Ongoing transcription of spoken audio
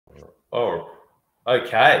Oh,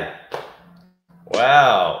 okay.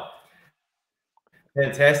 Wow.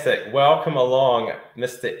 Fantastic. Welcome along,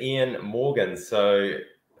 Mr. Ian Morgan. So,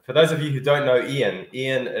 for those of you who don't know Ian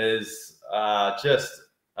is just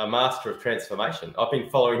a master of transformation. I've been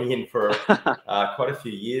following Ian for quite a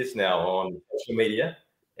few years now on social media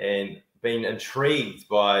and been intrigued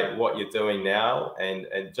by what you're doing now and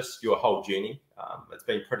just your whole journey. It's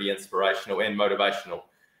been pretty inspirational and motivational.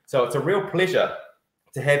 So, it's a real pleasure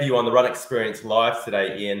to have you on the Run Experience Live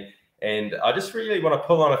today, Ian. And I just really want to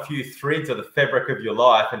pull on a few threads of the fabric of your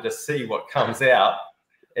life and just see what comes out.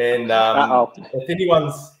 And if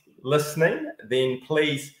anyone's listening, then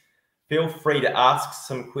please feel free to ask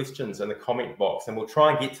some questions in the comment box, and we'll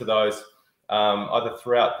try and get to those either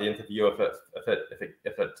throughout the interview if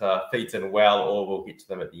it feeds in well, or we'll get to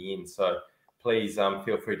them at the end. So please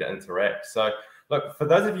feel free to interact. So look, for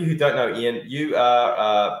those of you who don't know Ian, you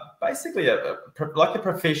are basically like a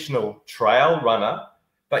professional trail runner,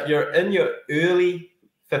 but you're in your early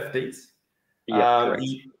 50s. Yeah,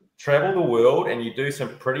 you travel the world and you do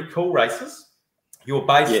some pretty cool races. You're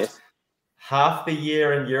based half the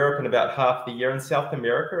year in Europe and about half the year in South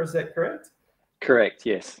America. Is that correct? Correct,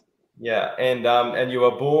 yes. Yeah, and you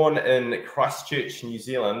were born in Christchurch, New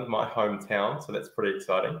Zealand, my hometown. So that's pretty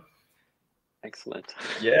exciting. Excellent.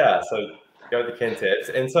 Yeah, so go the Cantabs.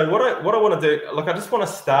 And so what I want to do, look, I just want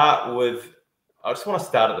to start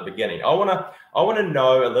at the beginning. I want to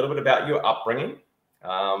know a little bit about your upbringing,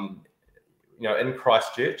 in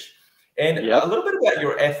Christchurch, and a little bit about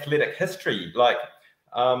your athletic history, like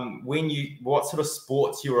what sort of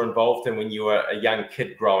sports you were involved in when you were a young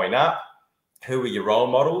kid growing up, who were your role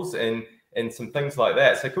models, and some things like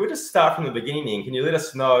that. So can we just start from the beginning, Ian? Can you let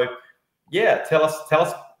us know? Yeah, tell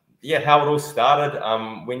us. Yeah, how it all started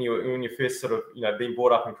when you first sort of being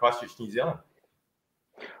brought up in Christchurch, New Zealand.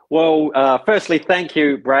 Well, firstly, thank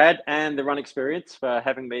you, Brad, and the Run Experience for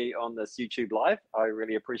having me on this YouTube Live. I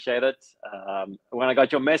really appreciate it. When I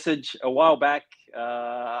got your message a while back,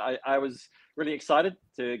 I was really excited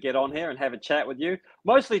to get on here and have a chat with you,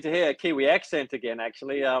 mostly to hear a Kiwi accent again,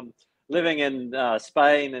 actually. Living in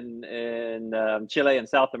Spain and in Chile and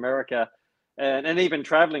South America, and even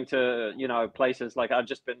traveling to, places like I've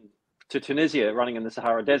just been to Tunisia running in the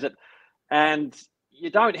Sahara Desert, and you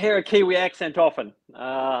don't hear a Kiwi accent often.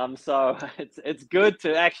 So it's good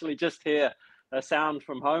to actually just hear a sound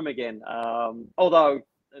from home again. Although,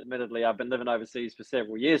 admittedly, I've been living overseas for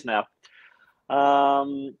several years now.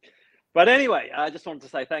 But anyway, I just wanted to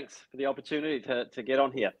say thanks for the opportunity to get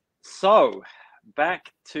on here. So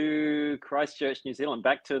back to Christchurch, New Zealand,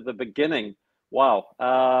 back to the beginning. Wow.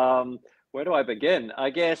 Where do I begin? I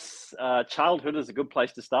guess childhood is a good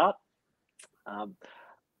place to start.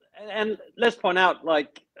 And let's point out,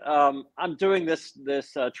 like, I'm doing this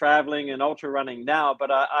traveling and ultra running now,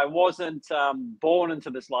 but I wasn't born into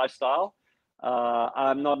this lifestyle.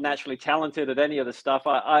 I'm not naturally talented at any of this stuff.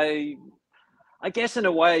 I guess in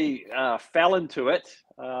a way fell into it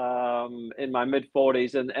in my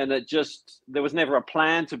mid-40s, and it just, there was never a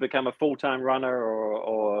plan to become a full-time runner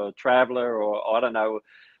or traveler, or I don't know.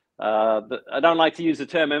 I don't like to use the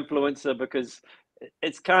term influencer because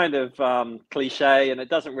it's kind of cliche and it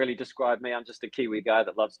doesn't really describe me. I'm just a Kiwi guy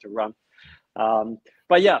that loves to run.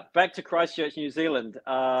 But yeah, back to Christchurch, New Zealand.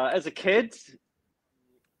 As a kid,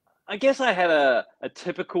 I guess I had a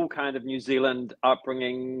typical kind of New Zealand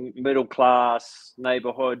upbringing, middle class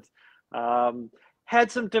neighborhood.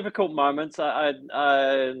 Had some difficult moments.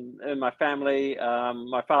 In my family,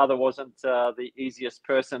 my father wasn't the easiest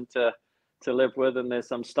person to live with, and there's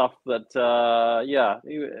some stuff that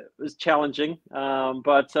it was challenging,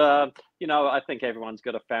 but I think everyone's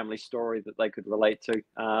got a family story that they could relate to,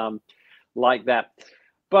 like that.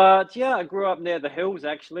 But yeah, I grew up near the hills,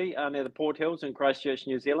 actually, near the Port Hills in Christchurch,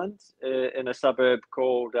 New Zealand, in a suburb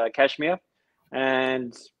called Kashmir,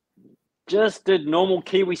 and just did normal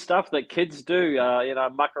Kiwi stuff that kids do,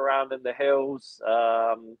 muck around in the hills,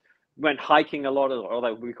 went hiking a lot,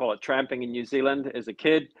 although we call it tramping in New Zealand, as a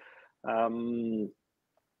kid.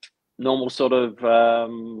 Normal sort of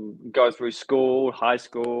go through school, high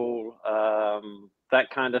school, that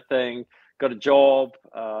kind of thing. Got a job.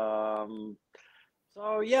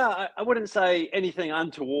 So yeah, I wouldn't say anything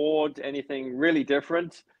untoward, anything really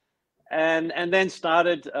different. And then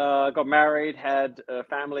got married, had a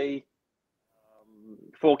family,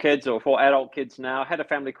 4 kids, or 4 adult kids now. Had a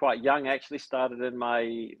family quite young, actually started in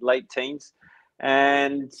my late teens.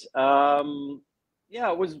 And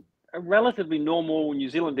it was a relatively normal New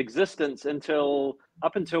Zealand existence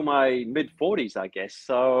up until my mid-40s, I guess.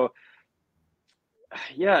 So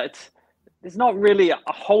yeah, there's not really a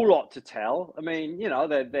whole lot to tell. I mean,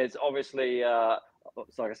 there's obviously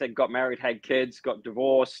so like I said, got married, had kids, got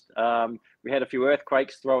divorced. We had a few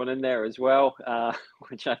earthquakes thrown in there as well,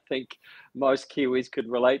 which I think most Kiwis could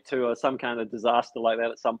relate to, or some kind of disaster like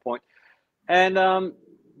that at some point. And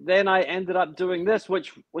then I ended up doing this,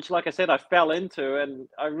 which, like I said, I fell into, and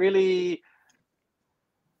I really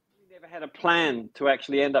never had a plan to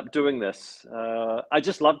actually end up doing this. I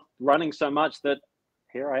just loved running so much that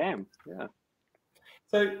here I am. Yeah.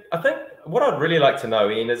 So I think what I'd really like to know,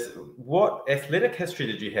 Ian, is what athletic history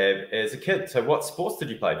did you have as a kid? So what sports did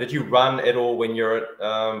you play? Did you run at all when you were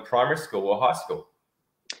at primary school or high school?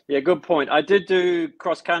 Yeah, good point. I did do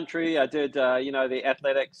cross country. I did, the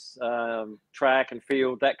athletics, track and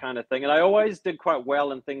field, that kind of thing. And I always did quite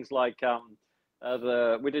well in things like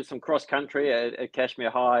we did some cross country at Kashmir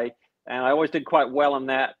High, and I always did quite well in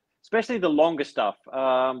that, especially the longer stuff.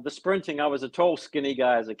 The sprinting, I was a tall, skinny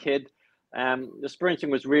guy as a kid. The sprinting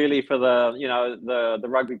was really for the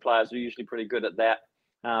rugby players were usually pretty good at that,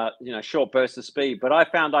 short bursts of speed. But I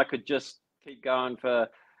found I could just keep going for,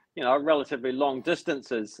 relatively long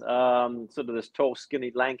distances, sort of this tall,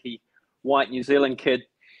 skinny, lanky, white New Zealand kid.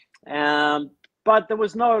 But there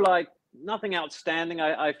was nothing outstanding.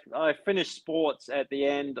 I finished sports at the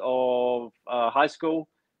end of high school,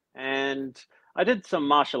 and I did some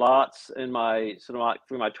martial arts in my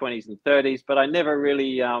through my 20s and 30s, but I never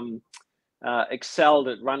really excelled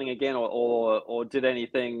at running again or did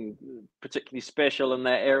anything particularly special in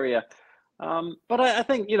that area. But I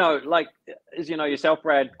think, as you know yourself,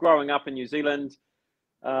 Brad, growing up in New Zealand,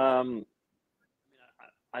 I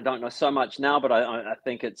don't know so much now, but I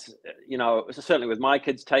think it's, certainly with my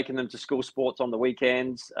kids, taking them to school sports on the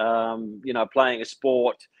weekends, playing a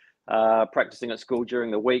sport, practicing at school during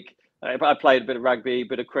the week. I played a bit of rugby, a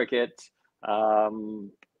bit of cricket,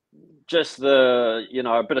 just a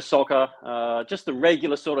bit of soccer, just the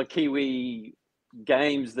regular sort of Kiwi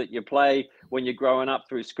games that you play when you're growing up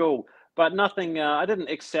through school. But nothing, I didn't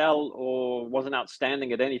excel or wasn't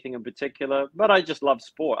outstanding at anything in particular, but I just loved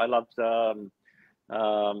sport. I loved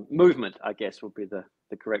movement, I guess would be the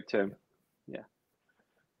correct term. Yeah.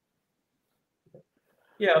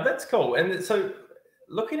 Yeah, that's cool. And so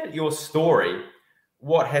looking at your story,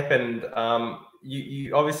 what happened,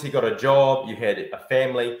 you obviously got a job, you had a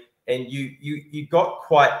family, and you got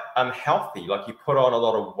quite unhealthy. Like you put on a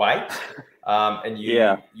lot of weight, and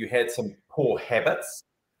you had some poor habits.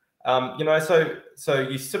 So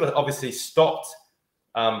you sort of obviously stopped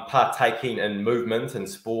partaking in movement and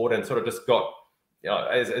sport, and sort of just got,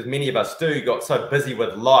 as many of us do, got so busy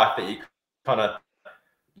with life that you kind of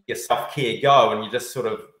your self-care go, and you just sort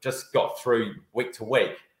of just got through week to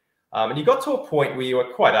week, and you got to a point where you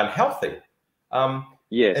were quite unhealthy.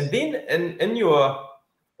 Yes. And then in your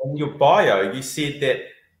bio, you said that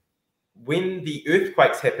when the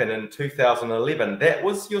earthquakes happened in 2011, that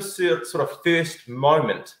was your sort of first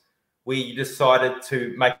moment where you decided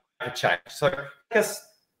to make a change. So I guess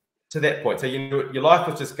to that point, so your life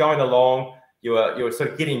was just going along. You were sort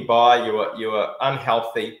of getting by. You were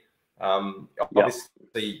unhealthy.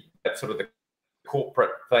 Obviously, that's sort of the corporate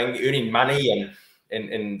thing, earning money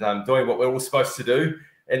and doing what we're all supposed to do.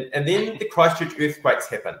 And then the Christchurch earthquakes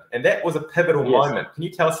happened, and that was a pivotal moment. Can you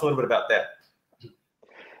tell us a little bit about that?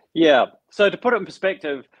 Yeah. So to put it in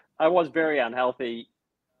perspective, I was very unhealthy,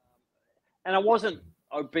 and I wasn't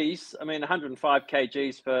obese. I mean, 105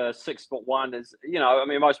 kgs for 6'1" is,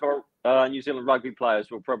 most New Zealand rugby players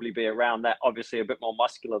will probably be around that. Obviously, a bit more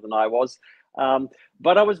muscular than I was,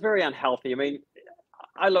 but I was very unhealthy. I mean,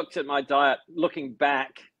 I looked at my diet, looking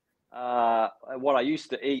back, what I used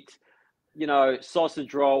to eat.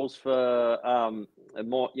 Sausage rolls for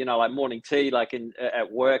like morning tea, like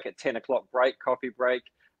at work at 10 o'clock break, coffee break,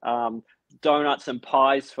 donuts and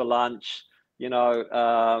pies for lunch,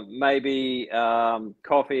 maybe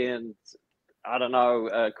coffee and I don't know,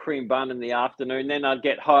 a cream bun in the afternoon. Then I'd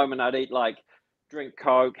get home and I'd eat drink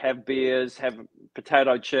Coke, have beers, have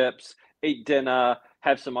potato chips, eat dinner,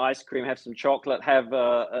 have some ice cream, have some chocolate, have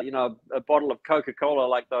a bottle of Coca-Cola,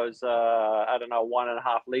 like those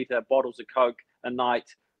 1.5 liter bottles of Coke a night,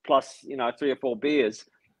 plus 3 or 4 beers.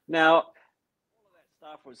 Now, all of that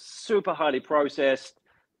stuff was super highly processed,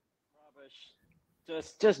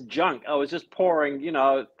 rubbish, just junk. I was just pouring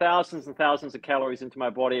thousands and thousands of calories into my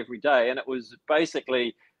body every day, and it was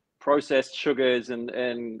basically processed sugars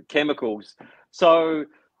and chemicals. So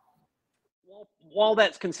while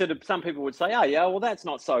that's considered, some people would say, oh yeah, well, that's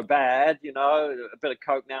not so bad, a bit of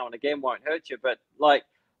Coke now and again won't hurt you. But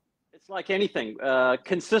it's like anything,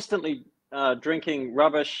 consistently drinking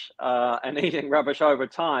rubbish and eating rubbish over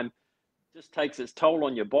time just takes its toll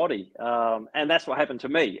on your body. And that's what happened to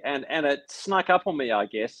me. And it snuck up on me, I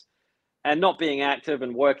guess. And not being active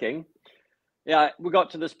and working, yeah, we got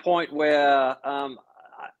to this point where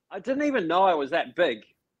I didn't even know I was that big.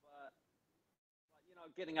 You know,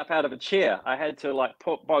 getting up out of a chair, I had to like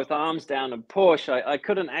put both arms down and push. I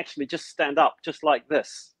couldn't actually just stand up just like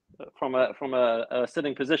this from a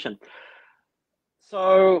sitting position.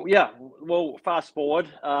 So yeah, well, fast forward,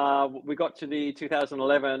 we got to the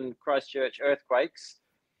 2011 Christchurch earthquakes,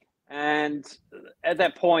 and at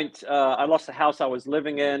that point, I lost the house I was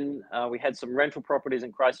living in. We had some rental properties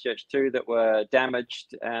in Christchurch too that were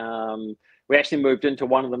damaged. We actually moved into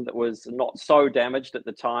one of them that was not so damaged at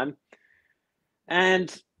the time,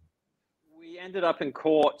 and we ended up in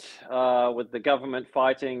court with the government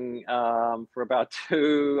fighting for about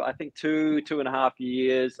I think two and a half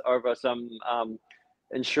years over some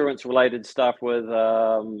insurance related stuff with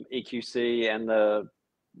EQC and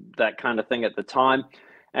that kind of thing at the time.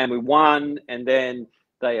 And we won, and then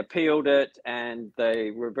they appealed it and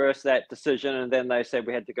they reversed that decision, and then they said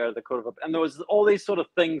we had to go to the court of, and there was all these sort of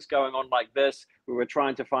things going on like this. We were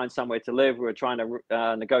trying to find somewhere to live. We were trying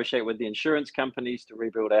to negotiate with the insurance companies to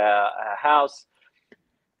rebuild our house,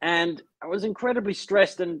 and I was incredibly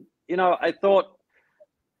stressed. And you know, I thought,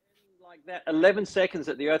 like that 11 seconds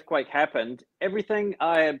that the earthquake happened, everything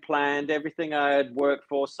I had planned, everything I had worked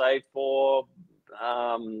for, saved for,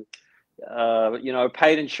 you know,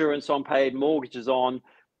 paid insurance on, paid mortgages on,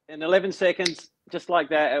 in 11 seconds, just like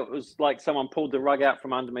that, it was like someone pulled the rug out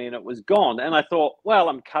from under me and it was gone. And I thought, well,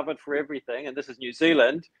 I'm covered for everything, and this is New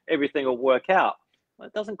Zealand, everything will work out. Well,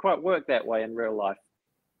 it doesn't quite work that way in real life.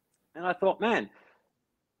 And I thought, man, life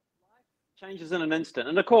changes in an instant.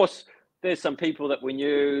 And of course, there's some people that we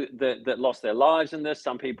knew that lost their lives in this.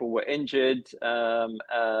 Some people were injured,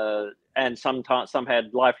 and some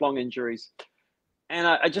had lifelong injuries. And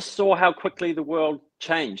I just saw how quickly the world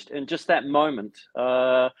changed in just that moment.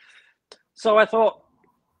 So I thought,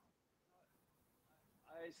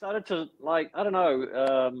 I started to, like, I don't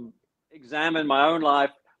know, examine my own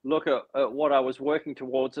life, look at what I was working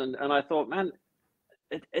towards, and I thought, man,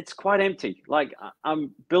 it's quite empty. Like,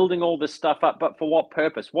 I'm building all this stuff up, but for what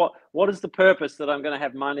purpose? What is the purpose that I'm going to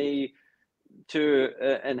have money to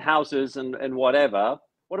and houses and whatever?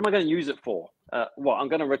 What am I going to use it for? What, I'm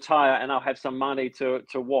going to retire and I'll have some money to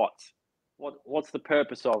what? What's the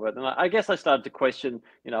purpose of it? And I guess I started to question,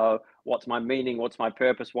 you know, what's my meaning? What's my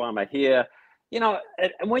purpose? Why am I here? You know,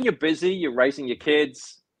 and when you're busy, you're raising your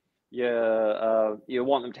kids, you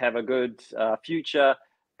want them to have a good future,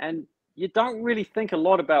 and you don't really think a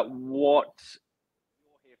lot about what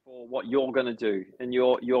you're here for, what you're going to do in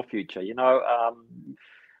your future, you know.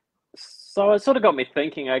 So it sort of got me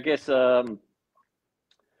thinking, I guess.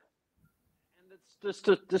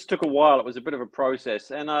 This took a while. It was a bit of a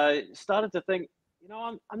process, and I started to think, you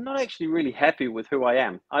know, I'm not actually really happy with who I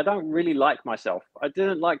am. I don't really like myself. I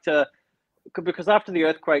didn't like to, because after the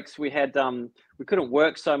earthquakes, we had we couldn't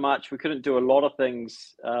work so much. We couldn't do a lot of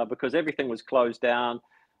things because everything was closed down.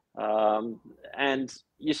 And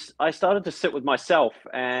I started to sit with myself,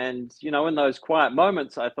 and you know, in those quiet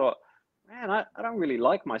moments, I thought, man, I don't really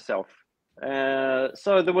like myself.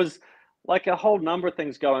 So there was like a whole number of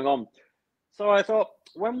things going on. So I thought,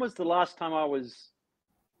 when was the last time I was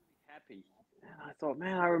happy? And I thought,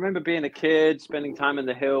 man, I remember being a kid, spending time in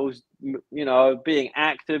the hills, you know, being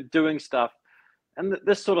active, doing stuff. And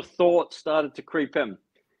this sort of thought started to creep in,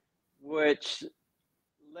 which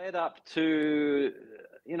led up to,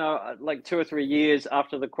 you know, like 2 or 3 years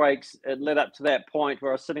after the quakes, it led up to that point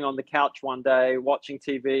where I was sitting on the couch one day, watching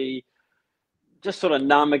TV, just sort of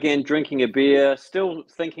numb again, drinking a beer, still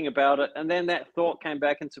thinking about it. And then that thought came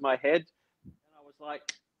back into my head. Like,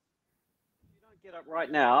 if you don't get up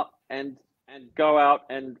right now and go out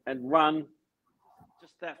and run,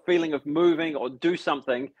 just that feeling of moving or do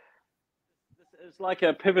something, it's like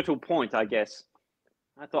a pivotal point, I guess.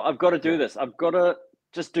 I thought, I've got to do this. I've got to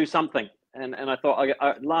just do something. And I thought,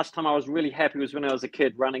 last time I was really happy was when I was a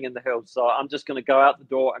kid running in the hills. So I'm just going to go out the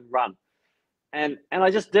door and run. And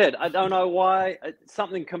I just did. I don't know why.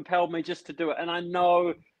 Something compelled me just to do it. And I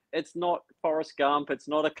know it's not Forrest Gump, it's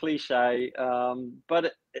not a cliche,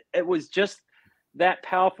 but it was just that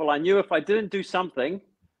powerful. I knew if I didn't do something,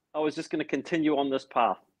 I was just going to continue on this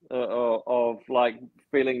path of like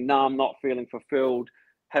feeling numb, not feeling fulfilled,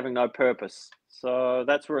 having no purpose. So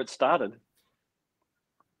that's where it started.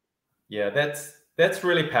 Yeah, that's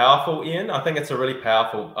really powerful, Ian. I think it's a really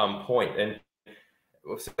powerful point. And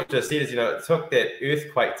what you just said is, you know, it took that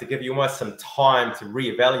earthquake to give you almost some time to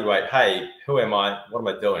reevaluate, hey, who am I? What am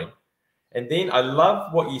I doing? And then I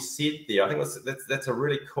love what you said there. I think that's a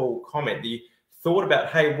really cool comment. You thought about,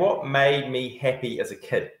 hey, what made me happy as a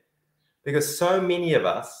kid? Because so many of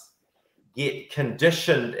us get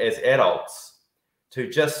conditioned as adults to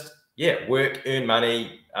just yeah, work, earn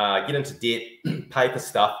money, get into debt, pay for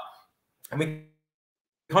stuff. And we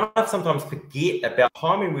kind of sometimes forget about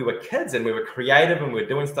time when we were kids and we were creative and we were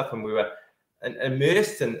doing stuff and we were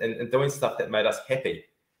immersed in doing stuff that made us happy.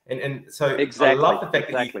 And so I Exactly, love the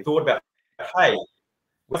fact that you exactly. thought about, hey,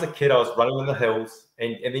 as a kid, I was running in the hills,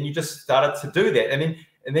 and then you just started to do that. And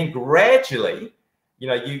then gradually, you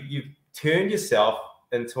know, you turned yourself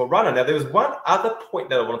into a runner. Now, there was one other point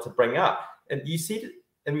that I wanted to bring up. And you said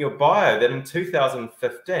in your bio that in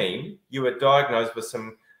 2015, you were diagnosed with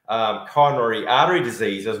some coronary artery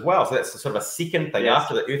disease as well. So that's sort of a second thing Yes.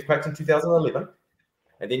 after the earthquake in 2011.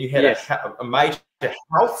 And then you had Yes. a major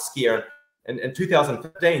health scare in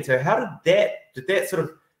 2015. So how did that sort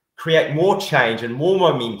of create more change and more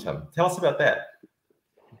momentum? Tell us about that.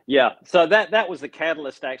 Yeah, so that was the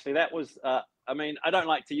catalyst. Actually, that was. I mean, I don't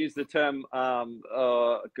like to use the term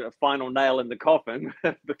 "final nail in the coffin"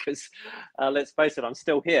 because, let's face it, I'm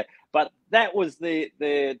still here. But that was the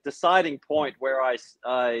deciding point where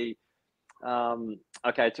okay,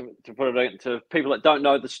 to put it into people that don't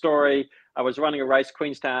know the story, I was running a race,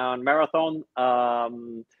 Queenstown Marathon,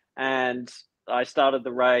 and I started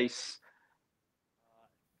the race.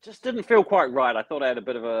 Just didn't feel quite right. I thought I had a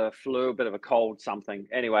bit of a flu, a bit of a cold, something.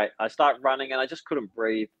 Anyway, I started running and I just couldn't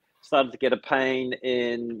breathe. Started to get a pain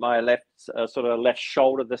in my left, sort of left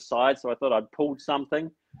shoulder, this side. So I thought I'd pulled something,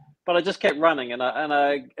 but I just kept running, and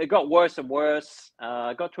it got worse and worse.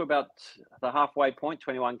 I got to about the halfway point,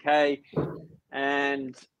 21K,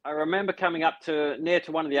 and I remember coming up to near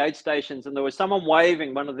to one of the aid stations, and there was someone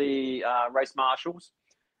waving, one of the race marshals,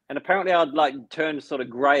 and apparently I'd like turned sort of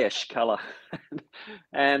grayish color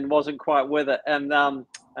and wasn't quite with it. And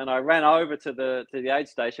I ran over to the aid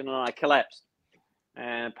station and I collapsed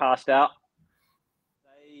and passed out.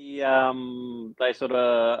 They sort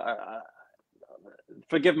of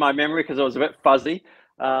forgive my memory because it was a bit fuzzy.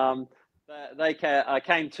 I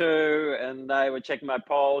came to and they were checking my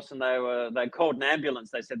pulse, and they called an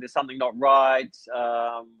ambulance. They said there's something not right.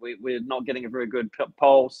 We're not getting a very good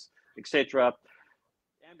pulse, etc.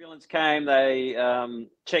 Ambulance came, they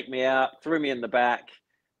checked me out, threw me in the back,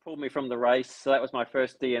 pulled me from the race. So that was my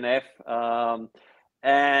first DNF.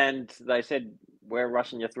 And they said, we're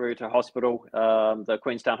rushing you through to hospital, the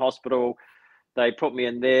Queenstown Hospital. They put me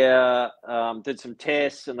in there, did some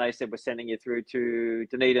tests, and they said, we're sending you through to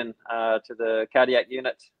Dunedin, to the cardiac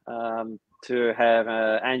unit, to have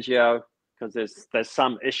angio, because there's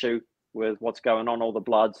some issue with what's going on, all the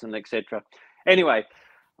bloods and etc. Anyway,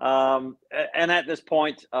 and at this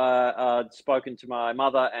point, I'd spoken to my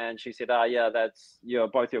mother, and she said, yeah,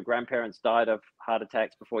 both your grandparents died of heart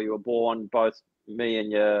attacks before you were born. Both me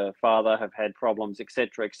and your father have had problems,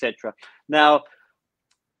 etc., etc. Now,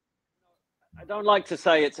 I don't like to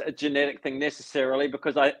say it's a genetic thing necessarily,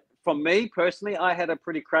 because for me personally, I had a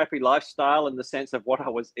pretty crappy lifestyle in the sense of what I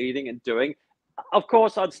was eating and doing. Of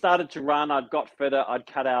course, I'd started to run, I'd got fitter, I'd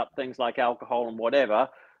cut out things like alcohol and whatever.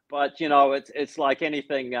 But, you know, it's like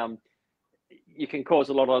anything, you can cause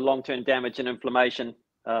a lot of long-term damage and inflammation,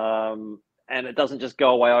 and it doesn't just go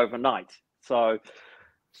away overnight.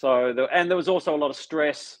 And there was also a lot of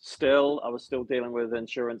stress still. I was still dealing with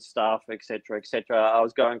insurance stuff, etc., etc. I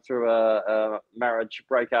was going through a marriage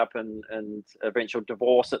breakup and eventual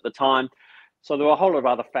divorce at the time. So there were a whole lot of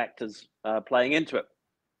other factors playing into it.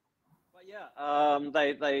 But yeah,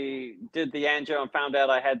 they did the angio and found out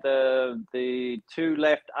I had the two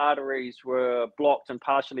left arteries were blocked and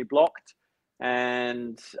partially blocked.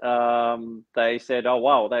 And they said, "Oh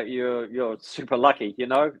wow, that you're super lucky," you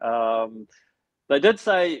know. They did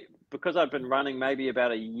say, because I've been running maybe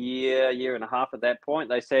about a year and a half at that point,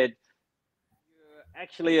 they said, you're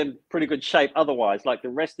actually in pretty good shape otherwise. Like the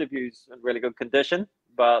rest of you's in really good condition,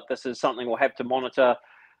 but this is something we'll have to monitor.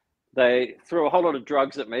 They threw a whole lot of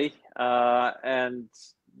drugs at me, and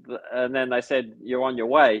then they said, you're on your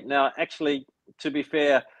way. Now, actually, to be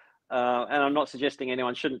fair, and I'm not suggesting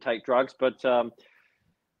anyone shouldn't take drugs, but the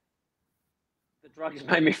drugs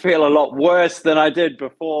made me feel a lot worse than I did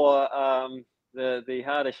before. The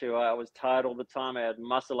heart issue, I was tired all the time. I had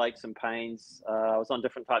muscle aches and pains. I was on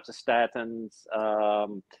different types of statins.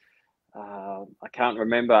 I can't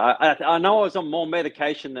remember. I know I was on more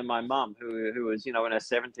medication than my mum, who was, you know, in her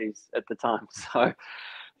 70s at the time.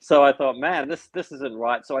 So I thought, man, this isn't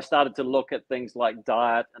right. So I started to look at things like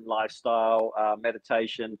diet and lifestyle,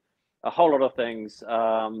 meditation, a whole lot of things.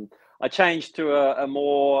 I changed to a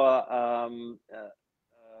more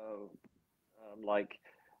like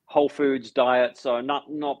whole foods diet, so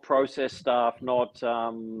not processed stuff, not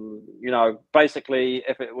you know, basically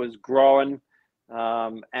if it was growing,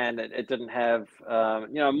 and it didn't have,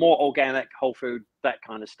 you know, more organic, whole food, that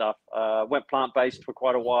kind of stuff. Went plant-based for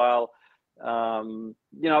quite a while. You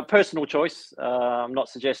know, personal choice. I'm not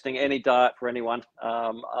suggesting any diet for anyone,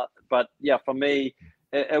 but yeah, for me,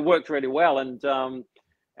 it worked really well,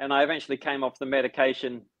 and I eventually came off the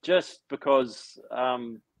medication just because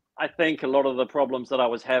I think a lot of the problems that I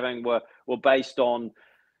was having were based on,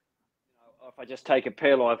 if I just take a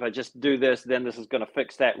pill or if I just do this, then this is going to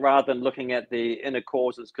fix that, rather than looking at the inner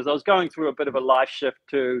causes. Because I was going through a bit of a life shift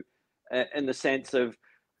too, in the sense of,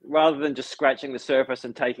 rather than just scratching the surface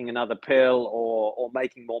and taking another pill or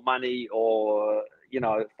making more money or, you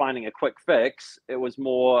know, finding a quick fix, it was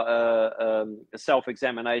more a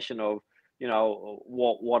self-examination of, you know,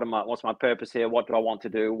 what's my purpose here? What do I want to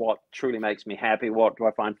do? What truly makes me happy? What do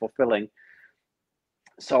I find fulfilling?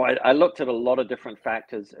 So I looked at a lot of different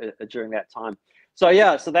factors during that time. So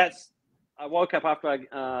yeah, I woke up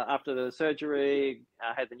after the surgery.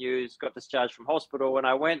 I had the news, got discharged from hospital, and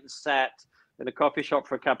I went and sat in a coffee shop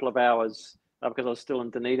for a couple of hours because I was still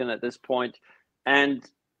in Dunedin at this point. And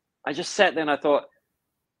I just sat there and I thought,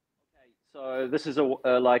 okay, so this is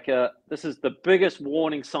this is the biggest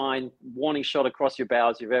warning shot across your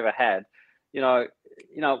bowels you've ever had. You know,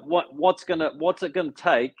 what's it gonna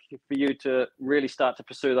take for you to really start to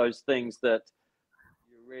pursue those things that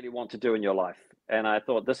you really want to do in your life? And I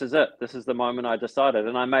thought, this is it. This is the moment I decided.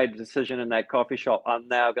 And I made a decision in that coffee shop. I'm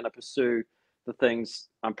now going to pursue the things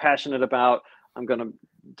I'm passionate about. I'm going to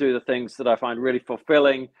do the things that I find really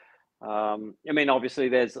fulfilling. I mean, obviously,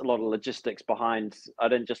 there's a lot of logistics behind. I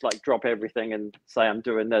didn't just like drop everything and say I'm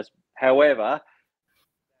doing this. However, that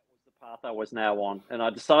was the path I was now on. And I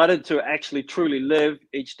decided to actually truly live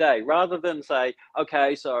each day, rather than say,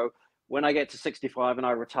 okay, so when I get to 65 and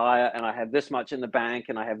I retire and I have this much in the bank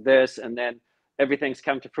and I have this, and then everything's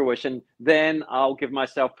come to fruition, then I'll give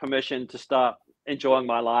myself permission to start enjoying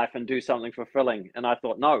my life and do something fulfilling. And I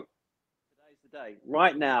thought, no, today's the day.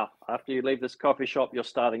 Right now, after you leave this coffee shop, you're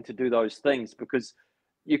starting to do those things, because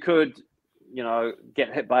you could, you know,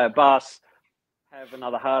 get hit by a bus, have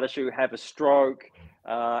another heart issue, have a stroke,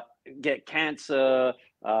 get cancer.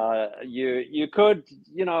 You could,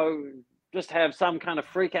 you know, just have some kind of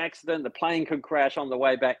freak accident. The plane could crash on the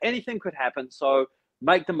way back. Anything could happen. So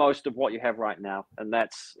make the most of what you have right now. And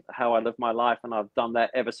that's how I live my life. And I've done that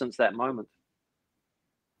ever since that moment.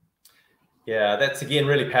 Yeah, that's again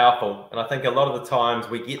really powerful. And I think a lot of the times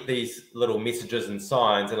we get these little messages and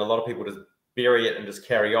signs, and a lot of people just bury it and just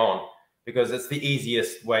carry on because it's the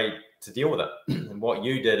easiest way to deal with it. And what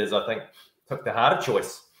you did is, I think, took the harder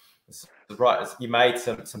choice. Right, you made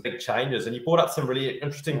some big changes, and you brought up some really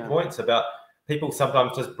interesting points about people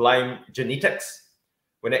sometimes just blame genetics,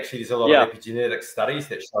 when actually there's a lot of epigenetic studies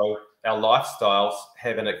that show our lifestyles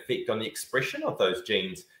have an effect on the expression of those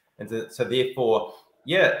genes. And so therefore,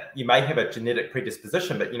 yeah, you may have a genetic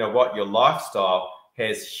predisposition, but you know what? Your lifestyle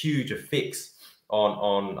has huge effects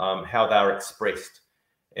on how they're expressed.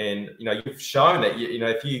 And, you know, you've shown that, you know,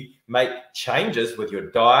 if you make changes with your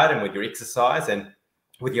diet and with your exercise and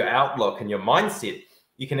with your outlook and your mindset,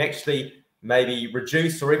 you can actually maybe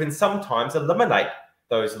reduce or even sometimes eliminate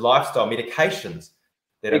those lifestyle medications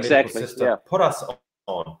that our medical system put us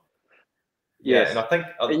on. Yeah, and I think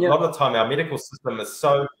a lot of the time our medical system is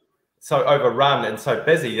so overrun and so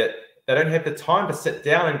busy that they don't have the time to sit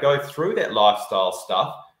down and go through that lifestyle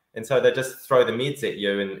stuff. And so they just throw the meds at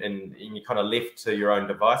you, and you're kind of left to your own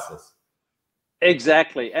devices.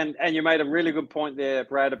 Exactly. And you made a really good point there,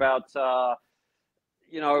 Brad, about,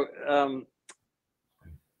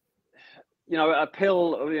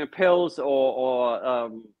 pills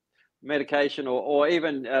or medication or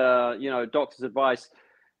even, doctor's advice.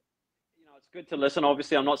 You know, it's good to listen.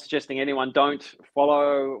 Obviously, I'm not suggesting anyone don't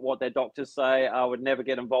follow what their doctors say. I would never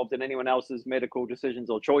get involved in anyone else's medical decisions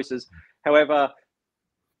or choices. However,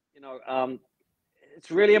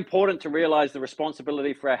 it's really important to realize the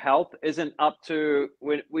responsibility for our health isn't up to,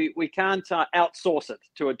 we can't outsource it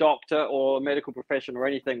to a doctor or a medical profession or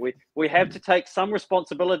anything. We have to take some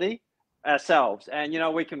responsibility ourselves, and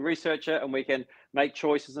we can research it and we can make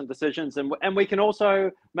choices and decisions, and we can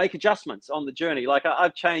also make adjustments on the journey. Like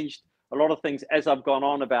I've changed a lot of things as I've gone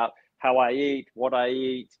on about how I eat, what I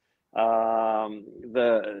eat, the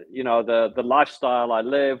lifestyle I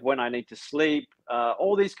live, when I need to sleep,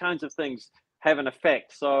 all these kinds of things have an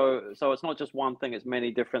effect. So it's not just one thing, it's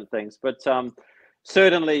many different things. But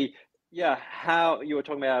certainly, how you were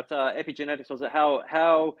talking about epigenetics, was it how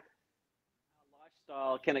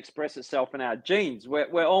lifestyle can express itself in our genes?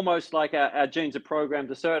 We're almost like our genes are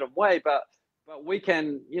programmed a certain way, but we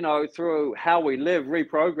can, through how we live,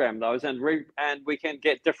 reprogram those, and we can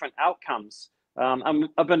get different outcomes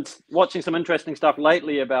I've been watching some interesting stuff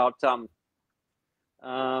lately about some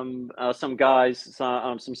guys,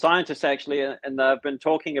 some scientists actually, and they've been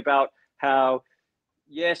talking about how,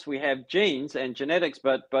 yes, we have genes and genetics,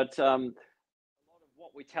 but a lot of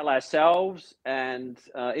what we tell ourselves and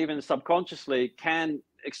even subconsciously can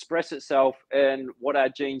express itself in what our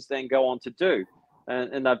genes then go on to do.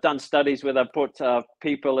 And I've done studies where they've put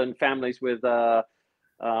people in families with that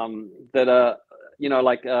are,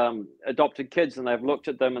 like adopted kids, and they've looked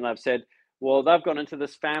at them and they've said, well, they've gone into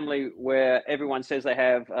this family where everyone says they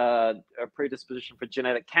have a predisposition for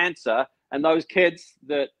genetic cancer, and those kids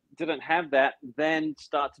that didn't have that then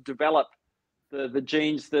start to develop the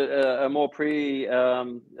genes that are more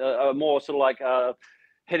sort of like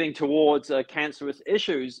heading towards cancerous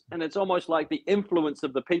issues. And it's almost like the influence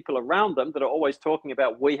of the people around them that are always talking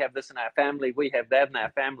about, we have this in our family, we have that in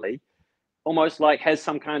our family, almost like has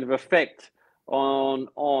some kind of effect on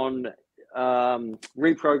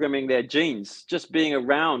reprogramming their genes, just being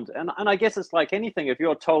around. And I guess it's like anything. If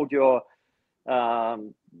you're told you're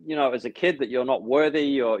as a kid that you're not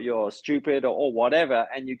worthy, or you're stupid, or whatever,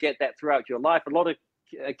 and you get that throughout your life, a lot of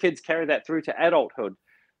kids carry that through to adulthood.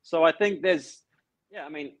 So I think there's,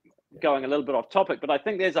 going a little bit off topic, but I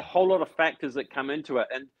think there's a whole lot of factors that come into it.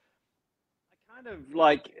 And I kind of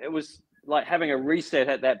it was like having a reset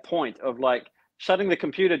at that point of like shutting the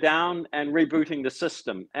computer down and rebooting the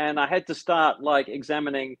system. And I had to start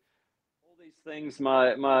examining all these things,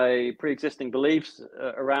 my pre-existing beliefs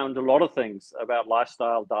around a lot of things about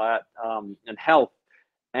lifestyle, diet, and health,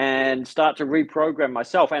 and start to reprogram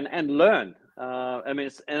myself and learn.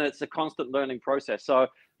 It's a constant learning process. So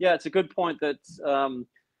yeah, it's a good point that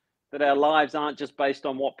that our lives aren't just based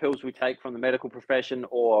on what pills we take from the medical profession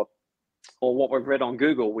or what we've read on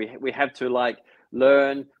Google. We have to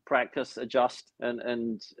learn, practice, adjust,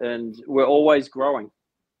 and we're always growing.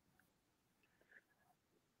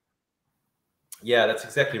 Yeah, that's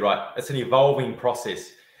exactly right. It's an evolving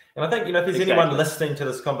process. And I think, if there's anyone listening to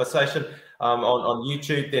this conversation on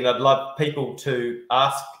YouTube, then I'd love people to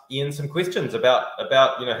ask Ian some questions about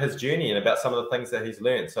his journey and about some of the things that he's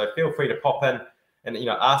learned. So feel free to pop in and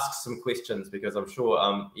ask some questions, because I'm sure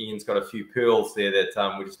Ian's got a few pearls there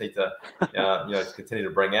that we just need to continue to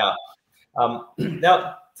bring out.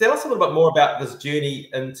 Now, tell us a little bit more about this journey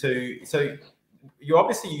into. So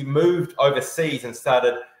you moved overseas and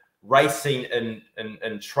started racing in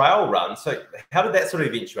trail runs. So how did that sort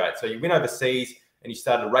of eventuate? So you went overseas and you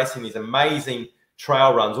started racing these amazing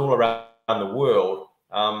trail runs all around the world.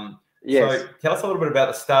 Yes. So tell us a little bit about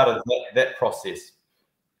the start of that process.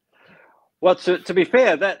 Well, to be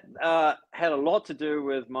fair, that had a lot to do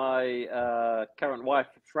with my current wife,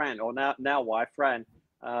 Fran, or now wife, Fran,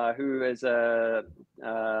 who is a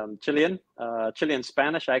Chilean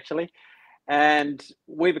Spanish, actually. And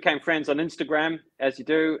we became friends on Instagram, as you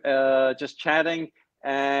do, just chatting.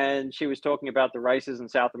 And she was talking about the races in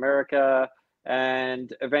South America.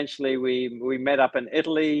 And eventually we met up in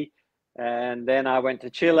Italy. And then I went to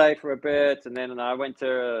Chile for a bit. And then I went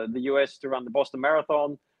to the US to run the Boston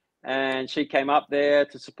Marathon. And she came up there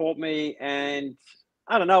to support me. And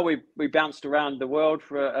I don't know, we bounced around the world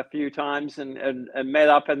for a few times and met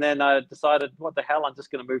up. And then I decided, what the hell, I'm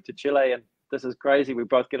just going to move to Chile. And this is crazy. We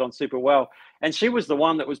both get on super well. And she was the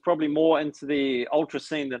one that was probably more into the ultra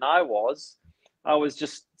scene than I was. I was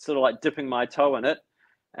just sort of like dipping my toe in it.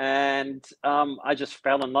 And I just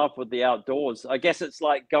fell in love with the outdoors. I guess it's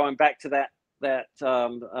like going back to that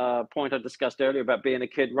point I discussed earlier about being a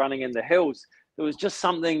kid running in the hills. There was just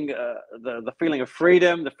something, the feeling of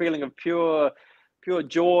freedom, the feeling of pure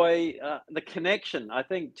joy, the connection. I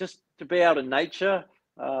think just to be out in nature,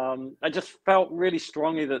 I just felt really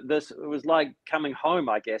strongly that it was like coming home,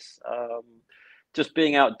 I guess. Just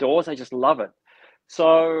being outdoors, I just love it.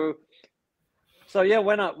 So yeah,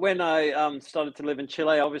 when I started to live in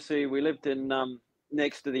Chile, obviously we lived in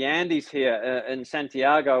next to the Andes here in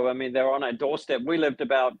Santiago. I mean, they're on our doorstep. We lived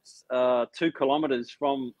about 2 kilometers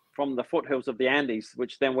from the foothills of the Andes,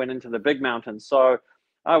 which then went into the big mountains. So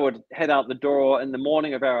I would head out the door in the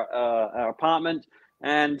morning of our apartment,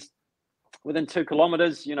 and within 2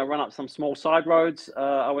 kilometers, run up some small side roads.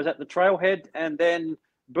 I was at the trailhead, and then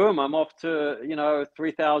boom, I'm off to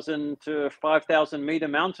 3,000 to 5,000 meter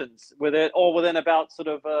mountains within about sort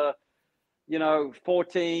of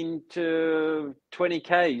 14 to 20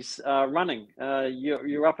 Ks running.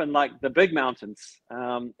 You're up in like the big mountains.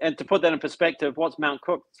 And to put that in perspective, what's Mount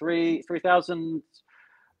Cook?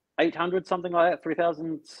 3,800, something like that,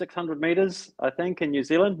 3,600 meters, I think, in New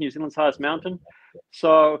Zealand's highest mountain.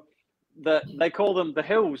 So they call them the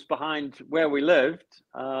hills behind where we lived.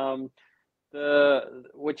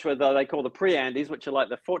 We which were they call the pre-Andes, which are like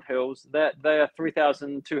the foothills, they're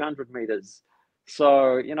 3,200 meters.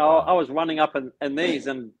 So, you know, Wow. I was running up in these,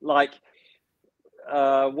 and like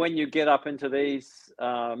when you get up into these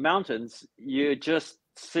mountains, you just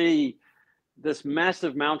see this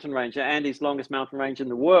massive mountain range, Andes' longest mountain range in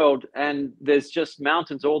the world, and there's just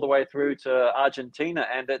mountains all the way through to Argentina,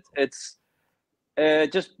 and it's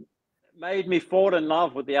just made me fall in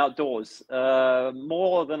love with the outdoors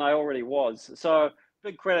more than I already was. So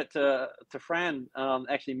big credit to Fran,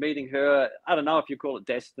 actually meeting her. I don't know if you call it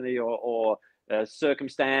destiny or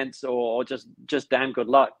circumstance or just damn good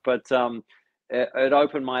luck, but it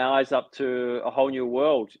opened my eyes up to a whole new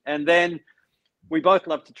world. And then we both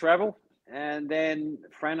love to travel. And then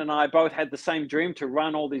Fran and I both had the same dream to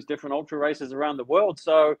run all these different ultra races around the world.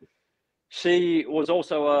 So she was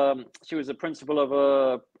also she was a principal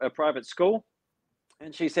of a private school,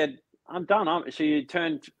 and she said, "I'm done." She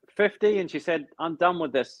turned 50, and she said, "I'm done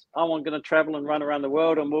with this. I'm going to travel and run around the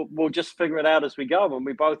world, and we'll just figure it out as we go." And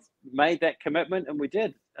we both made that commitment, and we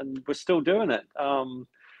did, and we're still doing it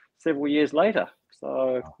several years later.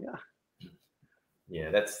 So yeah,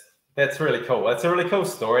 that's really cool. That's a really cool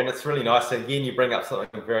story, and it's really nice. Again, you bring up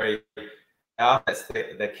something very powerful. That's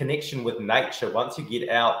the connection with nature. Once you get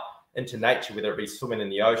out into nature, whether it be swimming in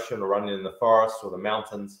the ocean or running in the forest or the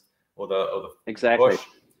mountains or the exactly. bush,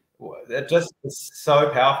 it just is so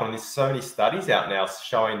powerful. And there's so many studies out now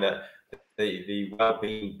showing that the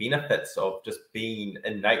well-being benefits of just being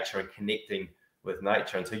in nature and connecting with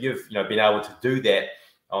nature. And so you've been able to do that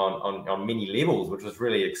on many levels, which was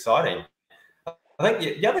really exciting. I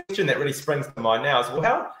think the other question that really springs to mind now is,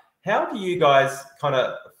 well, how do you guys kind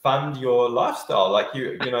of fund your lifestyle? Like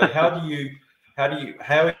how are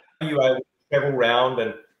you able to travel around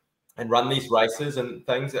and run these races and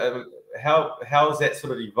things? How has that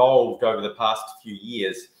sort of evolved over the past few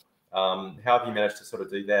years? How have you managed to sort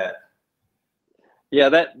of do that?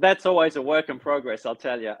 Yeah, that's always a work in progress, I'll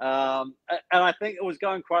tell you. And I think it was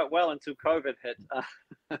going quite well until COVID hit.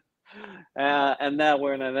 And now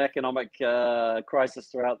we're in an economic crisis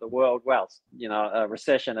throughout the world. Well, a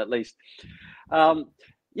recession at least.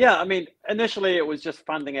 Yeah, I mean, initially it was just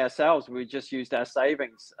funding ourselves. We just used our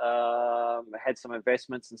savings. Had some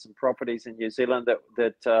investments in some properties in New Zealand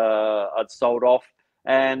that I'd sold off,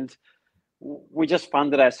 and we just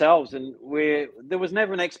funded ourselves. And there was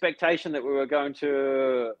never an expectation that we were going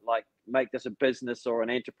to like make this a business or an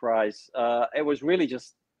enterprise. It was really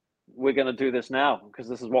just, we're going to do this now because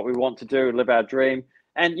this is what we want to do, live our dream.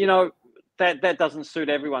 And that doesn't suit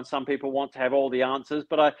everyone. Some people want to have all the answers,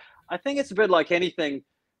 but I think it's a bit like anything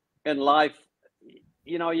in life.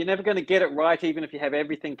 You're never going to get it right, even if you have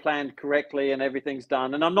everything planned correctly and everything's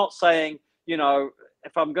done. And I'm not saying,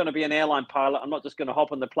 if I'm going to be an airline pilot, I'm not just going to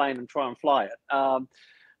hop on the plane and try and fly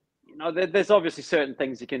it. There's obviously certain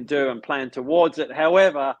things you can do and plan towards it.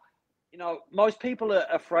 However, most people are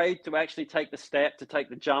afraid to actually take the step, to take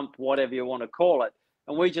the jump, whatever you want to call it.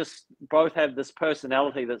 And we just both have this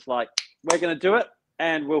personality that's like, we're going to do it,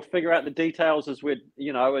 and we'll figure out the details as we're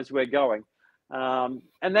going. And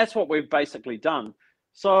that's what we've basically done.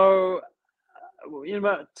 So,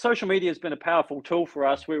 social media has been a powerful tool for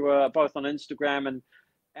us. We were both on Instagram,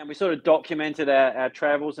 and we sort of documented our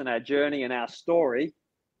travels and our journey and our story.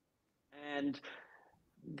 And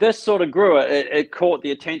this sort of grew. It caught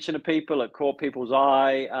the attention of people. It caught people's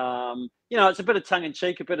eye. It's a bit of tongue in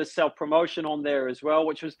cheek, a bit of self promotion on there as well,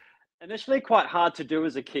 which was initially quite hard to do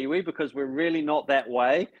as a Kiwi because we're really not that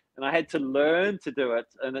way. And I had to learn to do it,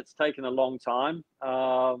 and it's taken a long time.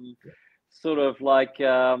 Sort of like,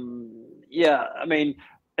 I mean,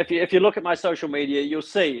 if you look at my social media, you'll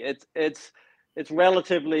see it's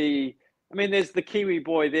relatively. I mean, there's the Kiwi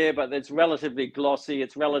boy there, but it's relatively glossy.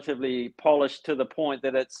 It's relatively polished to the point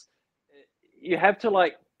that you have to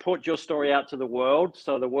like put your story out to the world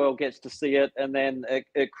so the world gets to see it, and then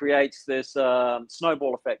it creates this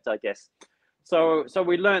snowball effect, I guess. So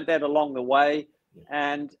we learned that along the way,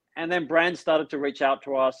 and then brands started to reach out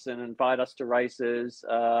to us and invite us to races.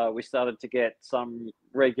 We started to get some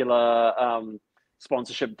regular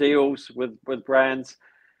sponsorship deals with brands.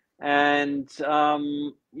 And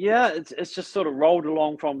it's just sort of rolled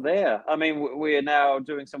along from there. I mean, we're now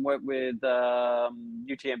doing some work with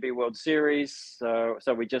UTMB World Series. So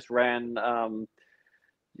we just ran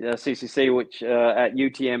CCC, which at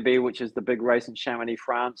UTMB, which is the big race in Chamonix,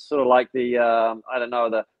 France, sort of like the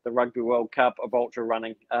the Rugby World Cup of ultra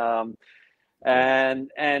running.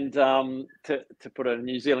 And to put it in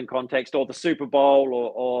New Zealand context, or the Super Bowl,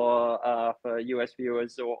 or for US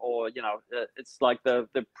viewers, or it's like the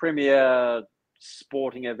premier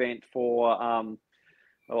sporting event for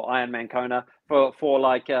or Ironman Kona for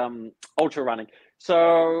like ultra running.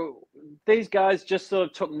 So these guys just sort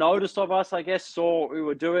of took notice of us, I guess, saw what we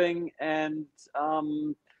were doing, and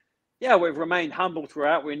yeah, we've remained humble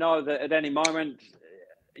throughout. We know that at any moment,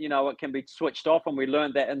 you know, it can be switched off, and we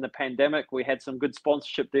learned that in the pandemic. We had some good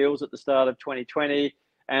sponsorship deals at the start of 2020,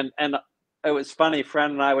 and it was funny.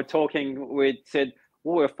 Fran and I were talking. We said,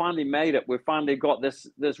 "Well, we've finally made it. We've finally got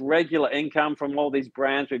this regular income from all these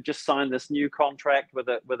brands. We've just signed this new contract with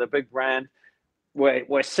a big brand.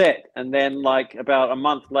 We're set." And then, like about a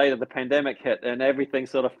month later, the pandemic hit, and everything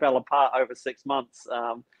sort of fell apart over 6 months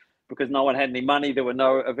because no one had any money. There were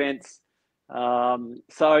no events.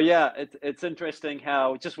 So yeah, it's interesting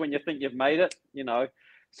how just when you think you've made it, you know,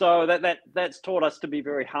 so that's taught us to be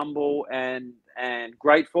very humble and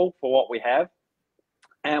grateful for what we have.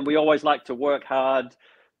 And we always like to work hard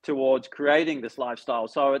towards creating this lifestyle.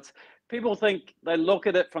 So it's, people think, they look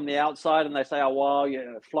at it from the outside and they say, oh, well,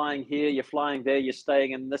 you're flying here, you're flying there, you're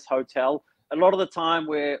staying in this hotel. A lot of the time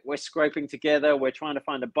we're scraping together, we're trying to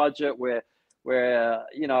find a budget, we're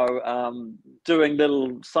you know, doing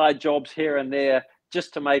little side jobs here and there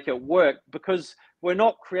just to make it work, because we're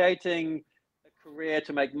not creating a career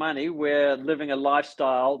to make money. We're living a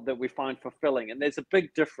lifestyle that we find fulfilling. And there's a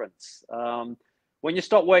big difference. When you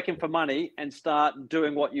stop working for money and start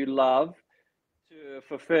doing what you love to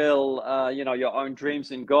fulfill, you know, your own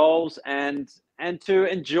dreams and goals, and to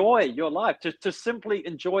enjoy your life, to simply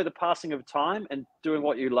enjoy the passing of time and doing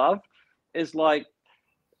what you love, is like,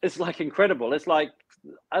 it's like incredible. It's like,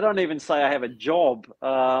 I don't even say I have a job.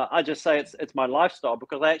 I just say it's my lifestyle,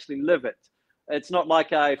 because I actually live it. It's not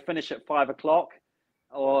like I finish at 5 o'clock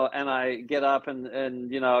and I get up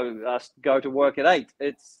and you know, go to work at 8.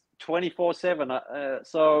 It's 24/7.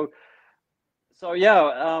 So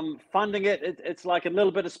yeah, funding it's like a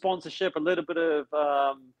little bit of sponsorship, a little bit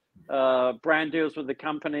of brand deals with the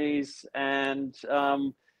companies, and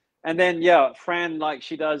then, yeah, Fran, like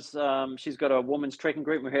she does, she's got a women's trekking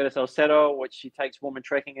group, Mujeres al Cerro, which she takes women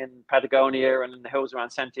trekking in Patagonia and in the hills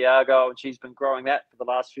around Santiago, and she's been growing that for the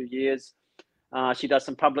last few years. She does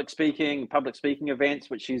some public speaking events,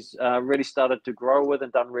 which she's really started to grow with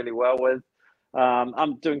and done really well with.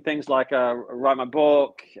 I'm doing things like write my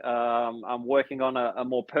book. I'm working on a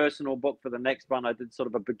more personal book for the next one. I did sort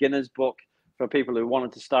of a beginner's book for people who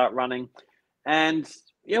wanted to start running. And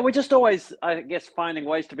yeah, we're just always, I guess, finding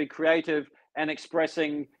ways to be creative and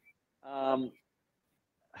expressing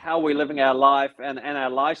how we're living our life and our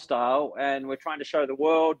lifestyle. And we're trying to show the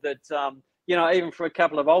world that, you know, even for a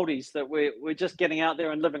couple of oldies, that we're just getting out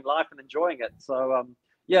there and living life and enjoying it. So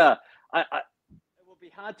yeah, it will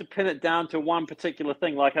be hard to pin it down to one particular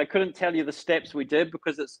thing. Like, I couldn't tell you the steps we did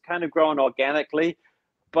because it's kind of grown organically,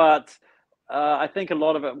 but I think a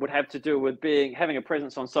lot of it would have to do with having a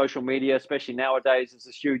presence on social media, especially nowadays, is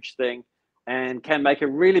a huge thing, and can make a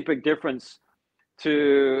really big difference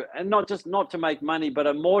and not to make money,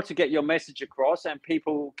 but more to get your message across and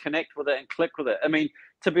people connect with it and click with it. I mean,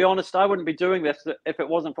 to be honest, I wouldn't be doing this if it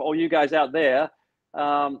wasn't for all you guys out there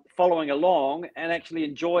following along and actually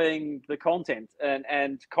enjoying the content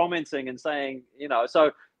and commenting and saying, you know,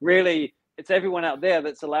 so really, it's everyone out there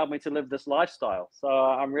that's allowed me to live this lifestyle. So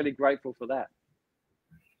I'm really grateful for that.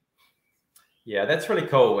 Yeah, that's really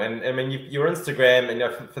cool. And I mean, your Instagram, and you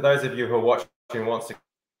know, for those of you who are watching and wants to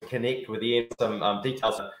connect with Ian, some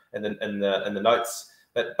details in the notes.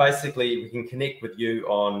 But basically, we can connect with you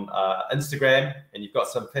on Instagram, and you've got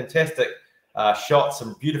some fantastic shots,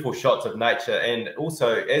 some beautiful shots of nature, and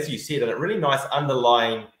also, as you said, a really nice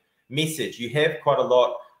underlying message. You have quite a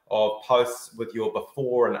lot of posts with your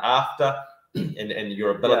before and after, and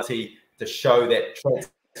your ability to show that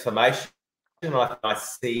transformation, like a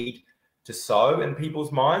nice seed to sow in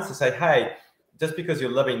people's minds, to say, hey, just because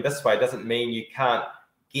you're living this way doesn't mean you can't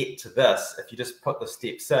get to this if you just put the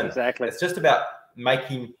steps in. Exactly. It's just about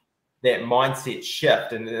making that mindset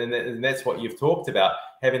shift, and that's what you've talked about,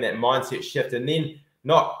 having that mindset shift, and then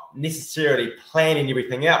not necessarily planning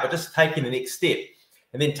everything out, but just taking the next step,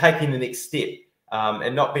 and then taking the next step.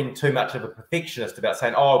 And not being too much of a perfectionist about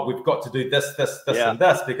saying, oh, we've got to do this, and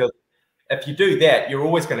this, because if you do that, you're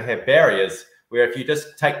always going to have barriers, where if you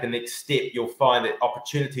just take the next step, you'll find that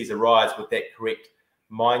opportunities arise with that correct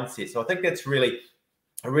mindset. So I think that's really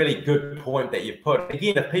a really good point that you've put.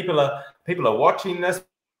 Again, if people are watching this,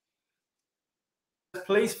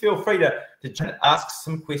 please feel free to ask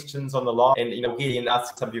some questions on the line, and you know, get in,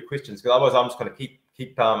 ask some of your questions, because otherwise I'm just going to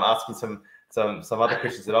keep asking some other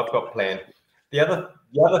questions that I've got planned. The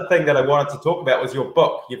other thing that I wanted to talk about was your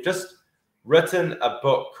book. You've just written a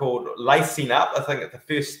book called Lacing Up. I think it's the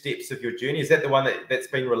first steps of your journey. Is that the one that's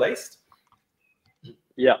been released?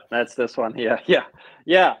 Yeah, that's this one here.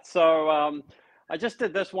 Yeah. So I just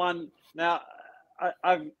did this one. Now,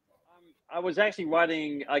 I was actually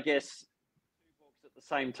writing, I guess, two books at the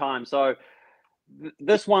same time. So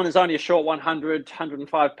this one is only a short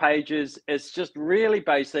 105 pages. It's just really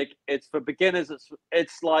basic. It's for beginners.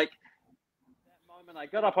 It's like that moment I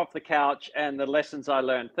got up off the couch and the lessons I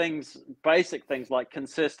learned, basic things like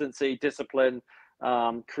consistency, discipline,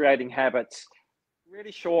 creating habits.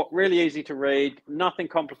 Really short, really easy to read, nothing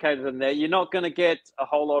complicated in there. You're not going to get a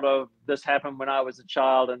whole lot of this happened when I was a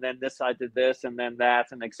child, and then this, I did this, and then that,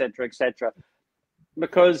 and et cetera,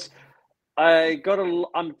 because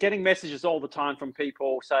I'm getting messages all the time from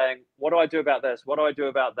people saying, what do I do about this? What do I do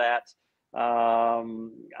about that?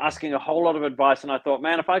 Asking a whole lot of advice. And I thought,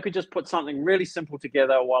 man, if I could just put something really simple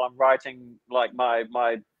together while I'm writing like my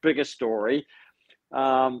biggest story,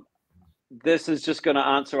 this is just going to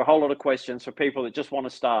answer a whole lot of questions for people that just want to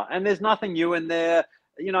start. And there's nothing new in there.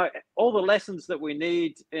 You know, all the lessons that we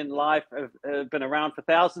need in life have been around for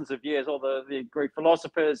thousands of years. All the Greek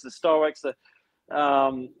philosophers, the Stoics,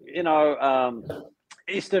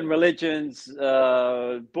 Eastern religions,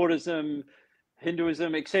 Buddhism,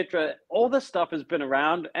 Hinduism, etc. All this stuff has been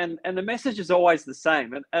around, and the message is always the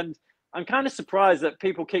same. And I'm kind of surprised that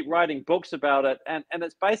people keep writing books about it, and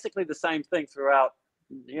it's basically the same thing throughout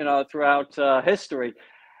history.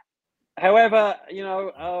 However, I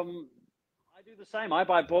do the same. I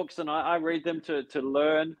buy books and I read them to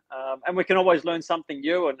learn, and we can always learn something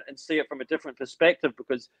new and see it from a different perspective,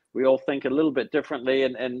 because we all think a little bit differently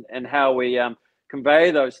and how we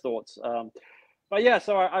convey those thoughts. But yeah,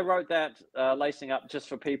 so I wrote that, Lacing Up, just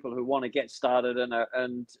for people who want to get started,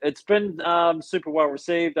 and it's been super well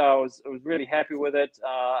received. I was really happy with it.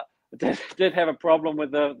 Did have a problem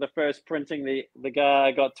with the first printing. The guy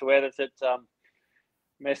I got to edit it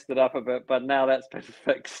messed it up a bit, but now that's been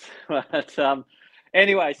fixed. But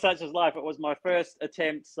anyway, such is life. It was my first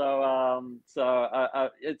attempt, so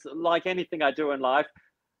it's like anything I do in life.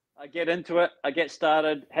 I get into it, I get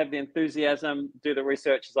started, have the enthusiasm, do the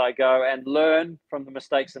research as I go, and learn from the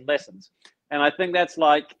mistakes and lessons. And I think that's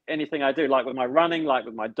like anything I do, like with my running, like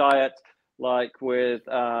with my diet, like with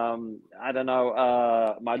my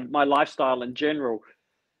lifestyle in general,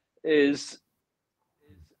 is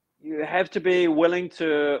you have to be willing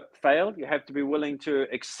to fail. You have to be willing to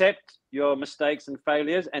accept your mistakes and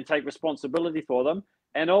failures and take responsibility for them,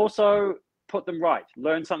 and also put them right,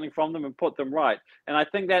 learn something from them and put them right. And I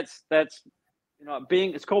think that's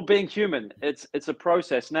it's called being human. It's a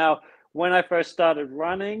process. Now, when I first started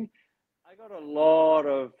running, I got a lot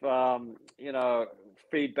of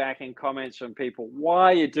feedback and comments from people.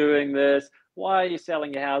 Why are you doing this? Why are you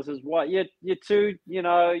selling your houses? Why you're too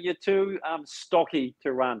stocky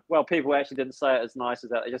to run? Well, people actually didn't say it as nice as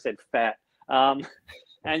that. They just said fat.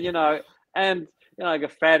 Like a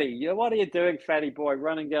fatty. What are you doing, fatty boy,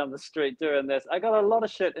 running down the street doing this? I got a lot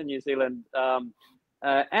of shit in New Zealand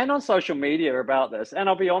and on social media about this, and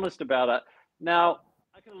I'll be honest about it. Now,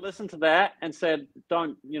 I can listen to that and said,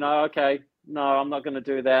 okay, no, I'm not going to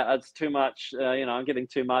do that. It's too much. I'm getting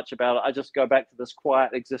too much about it. I just go back to this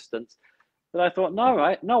quiet existence. But I thought,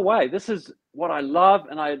 no way. This is what I love,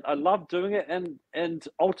 and I love doing it, and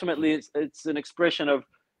ultimately, it's an expression of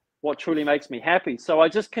what truly makes me happy. So I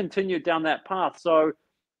just continued down that path. So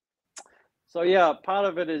yeah, part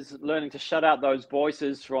of it is learning to shut out those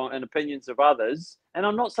voices and opinions of others. And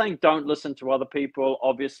I'm not saying don't listen to other people.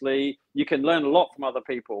 Obviously, you can learn a lot from other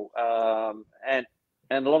people. And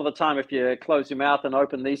a lot of the time, if you close your mouth and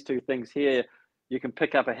open these two things here, you can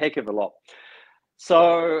pick up a heck of a lot.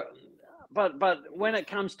 So, but when it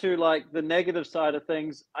comes to like the negative side of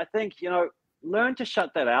things, I think, learn to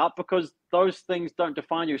shut that out, because those things don't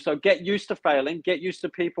define you. So get used to failing, get used to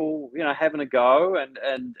people, having a go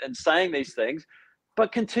and saying these things,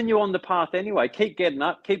 but continue on the path anyway. Keep getting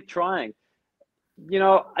up, keep trying.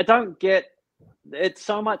 I don't get it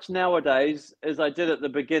so much nowadays as I did at the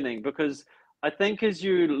beginning, because I think as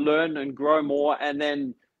you learn and grow more, and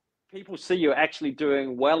then people see you actually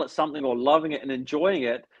doing well at something or loving it and enjoying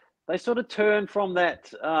it, they sort of turn from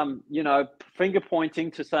that, finger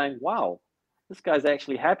pointing to saying, wow, this guy's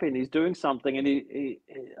actually happy and he's doing something, and he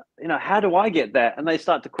how do I get that? And they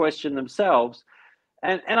start to question themselves.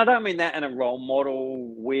 And I don't mean that in a role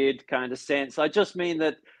model, weird kind of sense. I just mean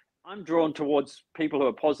that I'm drawn towards people who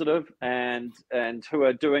are positive and who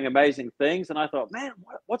are doing amazing things. And I thought, man,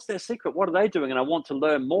 what's their secret? What are they doing? And I want to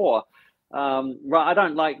learn more. Right. I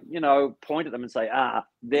don't point at them and say,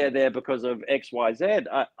 they're there because of X, Y, Z.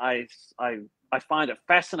 I find it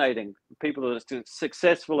fascinating, people that are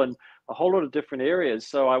successful in a whole lot of different areas.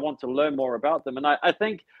 So I want to learn more about them. And I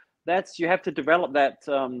think you have to develop that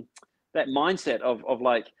mindset of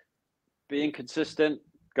like being consistent,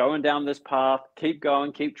 going down this path, keep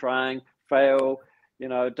going, keep trying, fail, you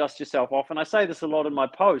know, dust yourself off. And I say this a lot in my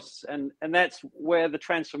posts, and that's where the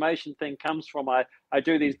transformation thing comes from. I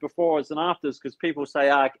do these befores and afters because people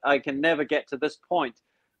say I can never get to this point.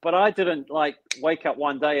 But I didn't like wake up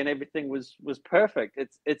one day and everything was perfect.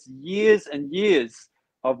 It's years and years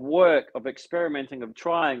of work, of experimenting, of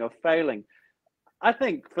trying, of failing. I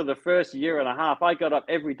think for the first year and a half, I got up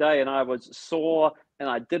every day and I was sore and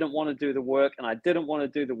I didn't want to do the work and I didn't want to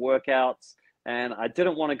do the workouts and I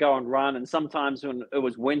didn't want to go and run. And sometimes when it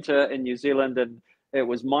was winter in New Zealand and it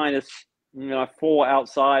was minus, you know, 4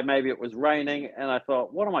 outside, maybe it was raining. And I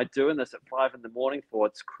thought, what am I doing this at 5 in the morning for?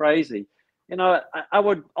 It's crazy. You know, I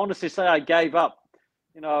would honestly say I gave up,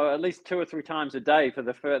 you know, at least 2 or 3 times a day for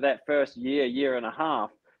that first year and a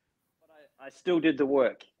half. But I still did the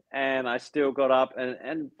work. And I still got up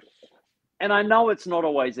and I know it's not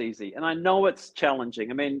always easy and I know it's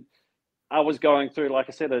challenging. I mean, I was going through, like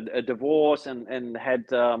I said, a divorce and had,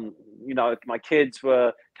 you know, my kids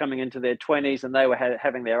were coming into their 20s and they were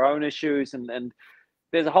having their own issues and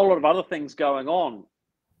there's a whole lot of other things going on.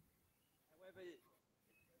 However,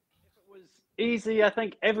 if it was easy, I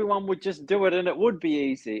think everyone would just do it and it would be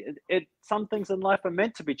easy. Some things in life are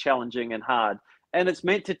meant to be challenging and hard. And it's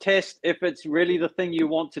meant to test if it's really the thing you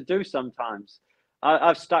want to do sometimes.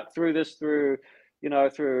 I've stuck through this through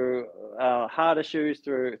heart issues,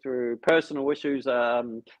 through personal issues. I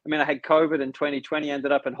mean, I had COVID in 2020,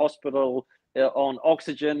 ended up in hospital on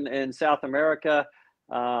oxygen in South America.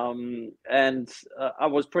 And I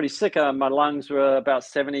was pretty sick. My lungs were about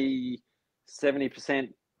 70%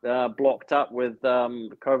 blocked up with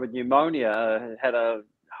COVID pneumonia. I had a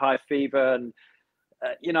high fever and,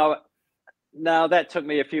 you know, now that took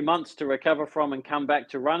me a few months to recover from and come back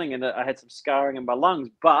to running, and I had some scarring in my lungs.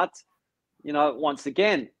 But, you know, once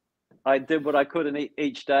again, I did what I could in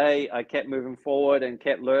each day. I kept moving forward and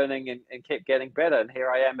kept learning and kept getting better. And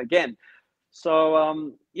here I am again.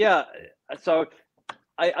 So, yeah, so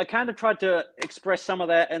I kind of tried to express some of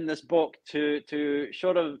that in this book to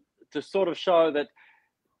sort of show that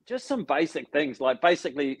just some basic things, like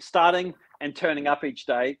basically starting and turning up each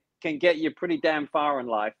day, can get you pretty damn far in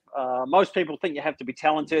life. Most people think you have to be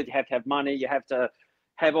talented, you have to have money, you have to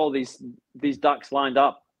have all these ducks lined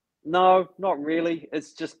up. No, not really.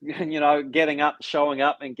 It's just, you know, getting up, showing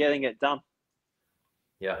up and getting it done.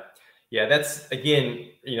 Yeah, that's, again,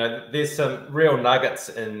 you know, there's some real nuggets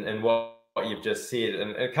in what you've just said,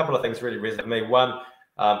 and a couple of things really resonate with me. One,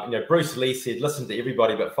 you know, Bruce Lee said, listen to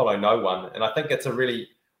everybody but follow no one. And I think it's a really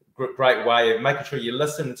great way of making sure you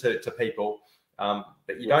listen to people,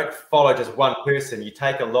 but you don't follow just one person. You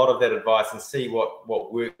take a lot of that advice and see what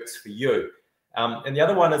works for you. And the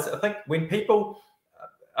other one is, I think when people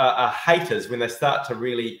are haters, when they start to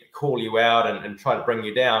really call you out and try to bring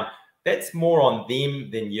you down, that's more on them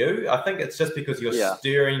than you. I think it's just because you're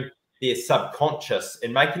stirring their subconscious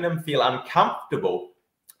and making them feel uncomfortable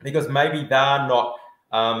because maybe they're not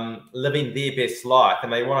living their best life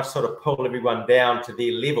and they want to sort of pull everyone down to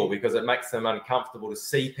their level because it makes them uncomfortable to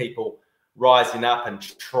see people rising up and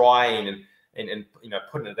trying and you know,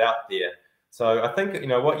 putting it out there. So I think, you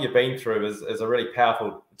know, what you've been through is a really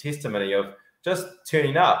powerful testimony of just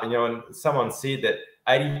turning up. And, you know, and someone said that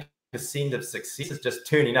 80% of success is just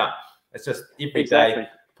turning up. It's just every day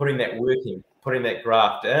putting that work in, putting that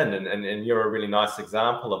graft in, and you're a really nice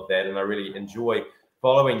example of that. And I really enjoy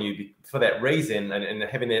following you for that reason and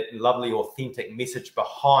having that lovely, authentic message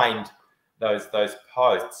behind those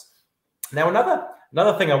posts. Now,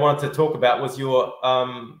 another thing I wanted to talk about was your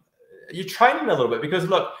training a little bit, because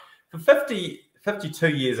look, for 52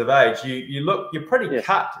 years of age, you're pretty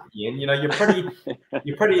cut, Ian. You know, you're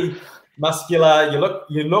pretty muscular.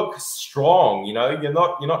 You look strong. You know, you're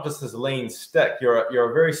not just this lean stick. You're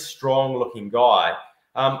a very strong looking guy.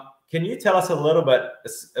 Can you tell us a little bit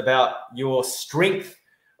about your strength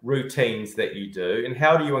routines that you do, and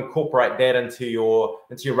how do you incorporate that into your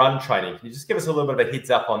run training? Can you just give us a little bit of a heads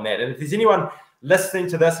up on that? And if there's anyone listening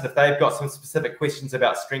to this, and if they've got some specific questions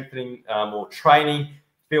about strengthening or training,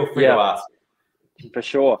 feel free to ask. For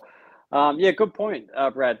sure. Yeah, good point,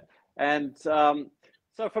 Brad. And so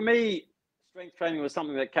for me, strength training was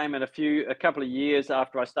something that came in a couple of years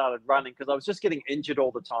after I started running, because I was just getting injured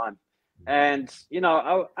all the time. And, you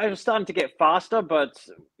know, I was starting to get faster, but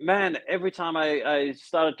man, every time I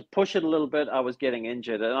started to push it a little bit, I was getting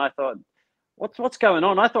injured. And I thought, what's going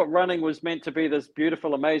on? I thought running was meant to be this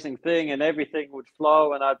beautiful, amazing thing and everything would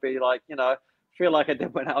flow and I'd be like, you know, feel like I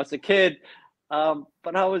did when I was a kid.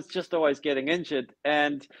 But I was just always getting injured.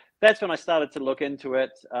 And that's when I started to look into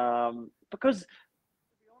it. Because, to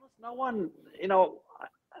be honest, no one, you know,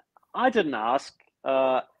 I didn't ask.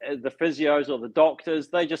 the physios or the doctors,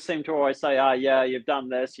 they just seem to always say, "Ah, yeah, you've done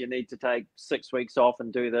this. You need to take 6 weeks off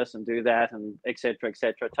and do this and do that, and etc.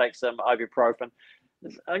 etc. Take some ibuprofen."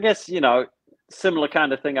 I guess, you know, similar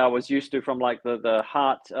kind of thing I was used to from like the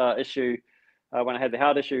heart issue when I had the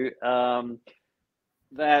heart issue.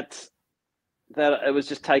 That it was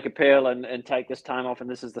just take a pill and take this time off, and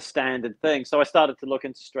this is the standard thing. So I started to look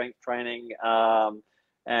into strength training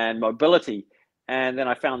and mobility. And then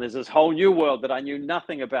I found there's this whole new world that I knew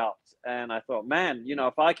nothing about. And I thought, man, you know,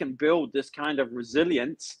 if I can build this kind of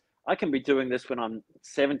resilience, I can be doing this when I'm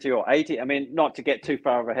 70 or 80. I mean, not to get too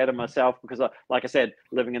far ahead of myself, because like I said,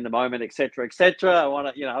 living in the moment, etc., etc. I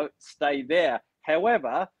want to, you know, stay there.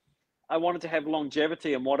 However, I wanted to have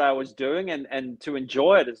longevity in what I was doing and to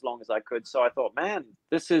enjoy it as long as I could. So I thought, man,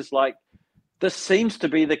 this seems to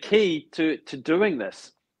be the key to doing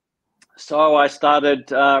this. So I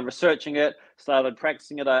started researching it, started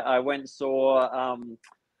practicing it. I went and saw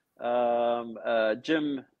a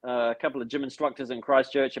couple of gym instructors in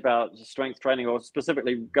Christchurch about strength training, or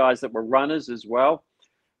specifically guys that were runners as well,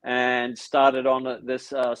 and started on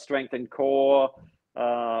this strength and core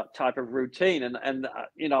type of routine. And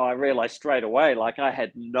you know, I realized straight away, like, I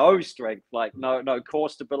had no strength, like no core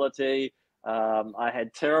stability. I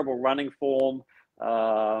had terrible running form.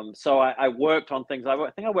 So I worked on things. I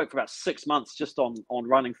think I worked for about 6 months just on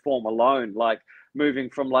running form alone, like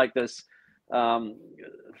moving from like this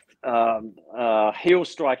heel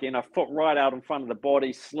strike, you know, foot right out in front of the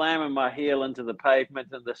body, slamming my heel into the pavement,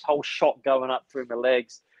 and this whole shot going up through my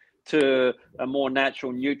legs, to a more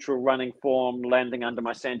natural, neutral running form, landing under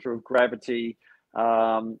my center of gravity,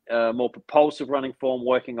 more propulsive running form,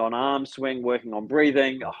 working on arm swing, working on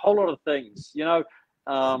breathing, a whole lot of things, you know.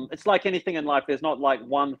 It's like anything in life. There's not like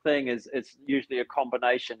one thing. It's usually a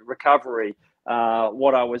combination. Recovery,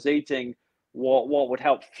 what I was eating, what would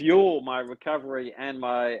help fuel my recovery and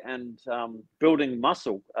building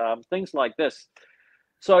muscle, things like this.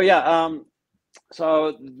 So yeah,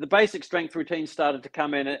 so the basic strength routine started to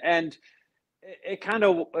come in, and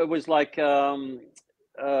it was like a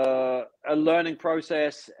learning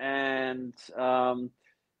process, and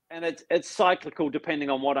it's cyclical depending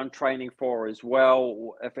on what I'm training for as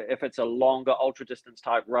well. If it's a longer ultra distance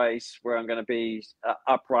type race where I'm going to be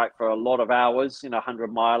upright for a lot of hours, you know,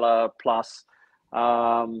 100-miler plus,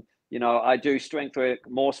 you know, I do strength work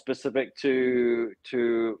more specific to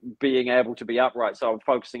being able to be upright. So I'm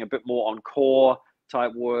focusing a bit more on core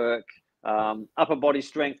type work, upper body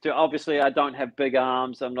strength too. Obviously, I don't have big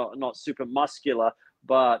arms. I'm not super muscular,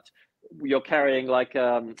 but you're carrying like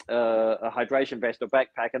a hydration vest or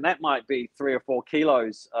backpack, and that might be 3 or 4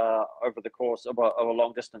 kilos over the course of a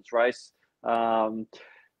long distance race.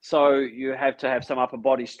 So you have to have some upper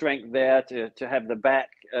body strength there to have the back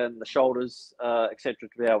and the shoulders, etc.,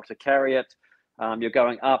 to be able to carry it. You're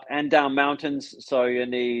going up and down mountains, so you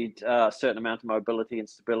need a certain amount of mobility and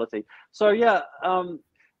stability. So yeah,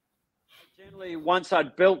 generally, once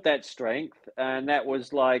I'd built that strength, and that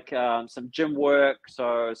was like some gym work,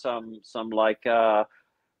 so some like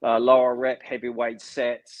lower rep heavyweight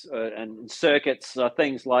sets and circuits,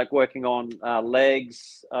 things like working on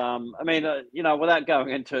legs. I mean, you know, without going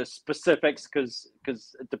into specifics, because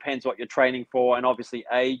it depends what you're training for, and obviously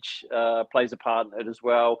age plays a part in it as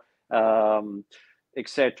well,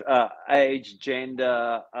 etc. Age,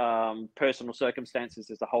 gender, personal circumstances.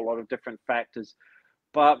 There's a whole lot of different factors.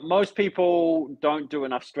 But most people don't do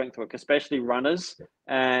enough strength work, especially runners.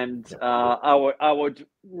 And I would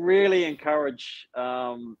really encourage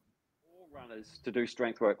all runners to do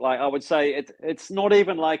strength work. Like, I would say it's not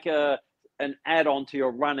even like an add-on to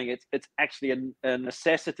your running. It's actually a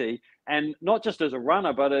necessity, and not just as a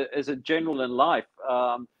runner, but as a general in life.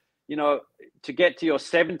 You know, to get to your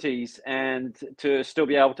 70s and to still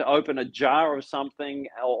be able to open a jar of something,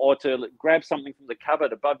 or to grab something from the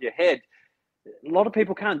cupboard above your head. A lot of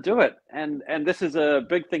people can't do it, and this is a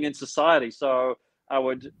big thing in society. So I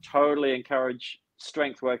would totally encourage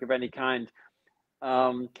strength work of any kind.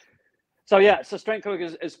 So yeah, so strength work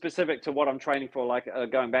is specific to what I'm training for, like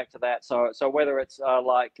going back to that. So whether it's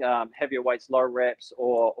like heavier weights, low reps,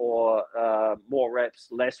 or more reps,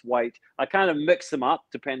 less weight, I kind of mix them up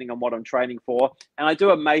depending on what I'm training for. And I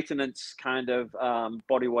do a maintenance kind of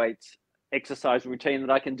body weight exercise routine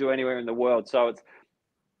that I can do anywhere in the world. So it's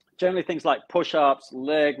generally things like push-ups,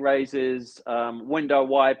 leg raises, window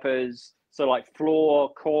wipers, so like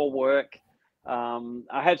floor, core work.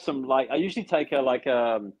 I have some, like, I usually take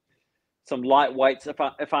some light weights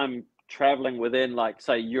if I'm traveling within, like,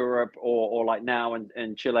 say, Europe, or like now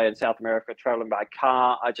in Chile and South America, traveling by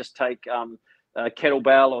car. I just take a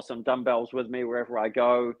kettlebell or some dumbbells with me wherever I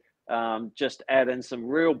go. Just add in some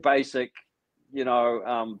real basic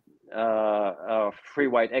free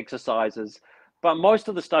weight exercises. But most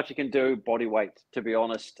of the stuff you can do body weight, to be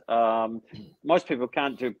honest. Most people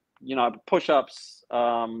can't do, push-ups.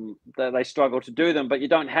 They struggle to do them, but you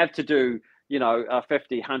don't have to do,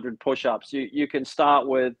 50, 100 push-ups. You can start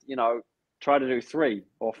with, try to do 3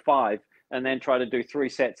 or 5, and then try to do 3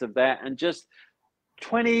 sets of that. And just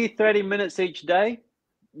 20, 30 minutes each day,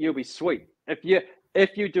 you'll be sweet. If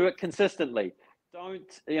you do it consistently,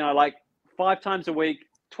 don't, like 5 times a week,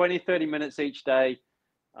 20, 30 minutes each day,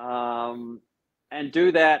 and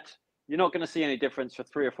do that. You're not going to see any difference for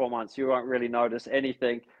 3 or 4 months. You won't really notice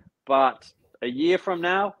anything. But a year from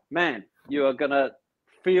now, man, you are going to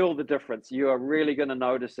feel the difference. You are really going to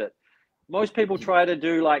notice it. Most people try to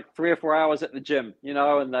do like 3 or 4 hours at the gym,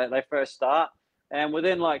 and they first start. And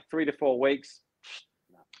within like 3 to 4 weeks,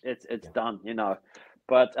 it's done,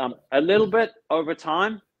 But a little bit over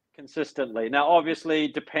time, consistently. Now, obviously,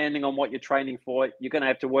 depending on what you're training for, you're going to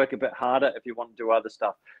have to work a bit harder if you want to do other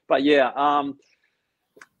stuff. But yeah,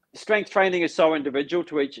 strength training is so individual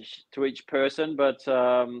to each person. But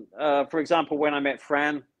for example, when I met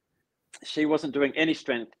Fran, she wasn't doing any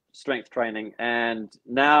strength training, and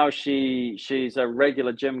now she's a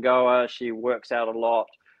regular gym goer. She works out a lot,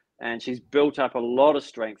 and she's built up a lot of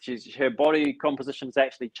strength. Her body composition has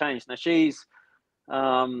actually changed. Now she's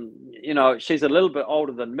she's a little bit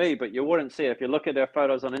older than me, but you wouldn't see her. If you look at her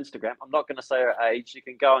photos on Instagram, I'm not going to say her age. You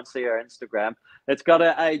can go and see her Instagram. It's got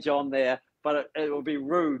her age on there, but it would be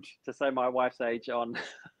rude to say my wife's age on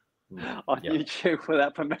YouTube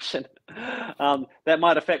without permission. That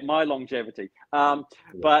might affect my longevity.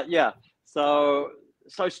 But yeah, so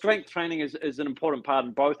strength training is an important part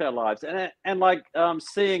in both our lives, and like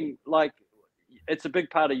seeing like. It's a big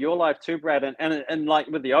part of your life too, Brad, and like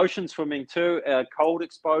with the ocean swimming too, cold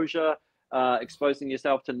exposure, exposing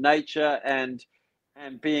yourself to nature, and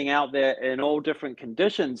being out there in all different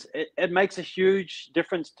conditions, it makes a huge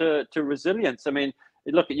difference to resilience. I mean,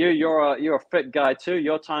 look at you, you're a fit guy too.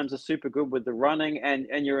 Your times are super good with the running,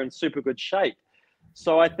 and you're in super good shape.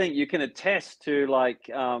 So I think you can attest to like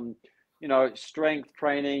strength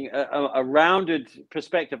training, a rounded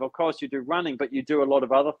perspective. Of course, you do running, but you do a lot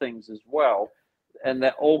of other things as well. And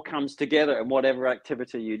that all comes together in whatever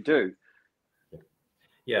activity you do.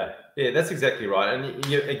 Yeah, that's exactly right. And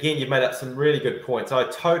you've made up some really good points.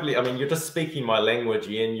 You're just speaking my language,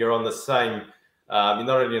 Ian. You're on the same, you're not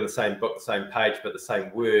only on the same book, the same page, but the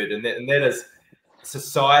same word. And that is,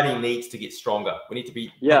 society needs to get stronger. We need to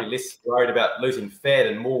be probably less worried about losing fat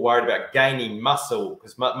and more worried about gaining muscle,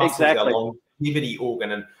 because muscle is our longevity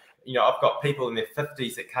organ. And, I've got people in their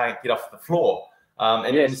 50s that can't get off the floor.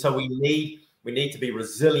 And so we need to be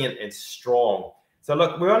resilient and strong. So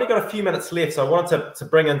look, we've only got a few minutes left, so I wanted to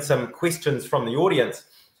bring in some questions from the audience.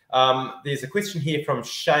 There's a question here from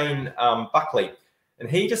Shane Buckley, and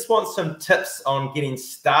he just wants some tips on getting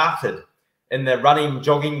started in the running,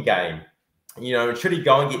 jogging game. Should he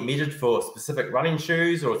go and get measured for specific running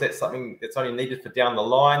shoes, or is that something that's only needed for down the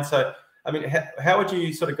line? So, I mean, how would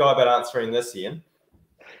you sort of go about answering this, Ian?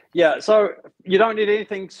 Yeah, so you don't need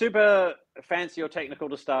anything super fancy or technical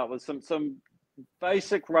to start with. Some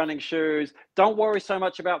basic running shoes. Don't worry so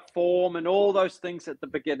much about form and all those things at the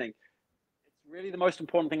beginning. It's really the most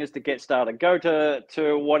important thing is to get started. Go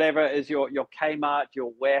to whatever is your Kmart,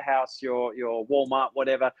 your warehouse, your Walmart,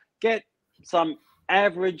 whatever. Get some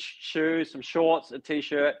average shoes, some shorts, a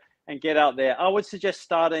t-shirt, and get out there. I would suggest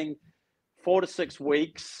starting 4 to 6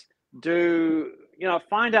 weeks.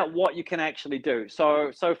 Find out what you can actually do.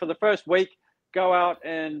 So for the first week, go out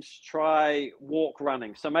and try walk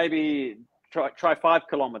running. So maybe try 5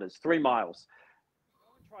 kilometers, 3 miles.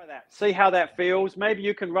 Try that. See how that feels. Maybe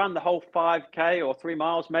you can run the whole 5K or 3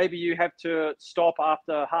 miles. Maybe you have to stop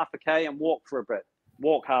after half a K and walk for a bit.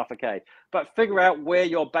 Walk half a K. But figure out where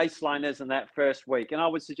your baseline is in that first week. And I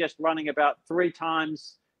would suggest running about 3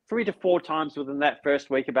 to 4 times within that first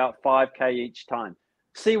week, about 5K each time.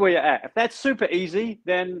 See where you're at. If that's super easy,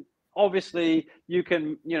 then obviously you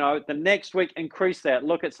can, the next week increase that.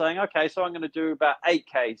 Look at saying, okay, so I'm going to do about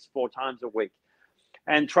 8Ks 4 times a week,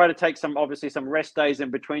 and try to take some rest days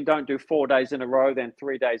in between. Don't do 4 days in a row, then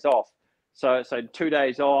 3 days off. So 2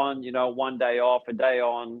 days on, 1 day off, a day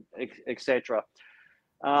on, etc.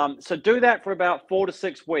 So do that for about 4 to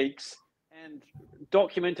 6 weeks and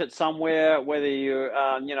document it somewhere, whether you,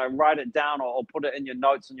 write it down or put it in your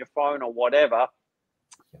notes on your phone or whatever.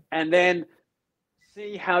 And then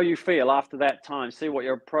see how you feel after that time. See what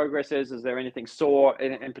your progress is. Is there anything sore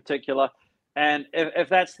in particular? And if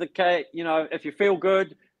that's the case, if you feel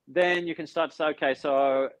good, then you can start to say, okay,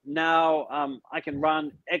 so now I can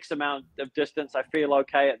run X amount of distance. I feel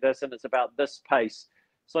okay at this, and it's about this pace.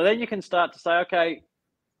 So then you can start to say, okay,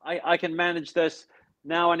 I can manage this.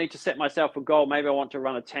 Now I need to set myself a goal. Maybe I want to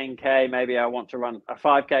run a 10K. Maybe I want to run a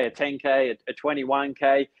 5K, a 10K, a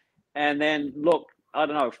 21K. And then look, I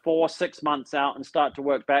don't know, 4-6 months out and start to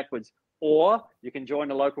work backwards. Or you can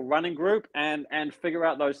join a local running group and figure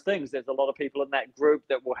out those things. There's a lot of people in that group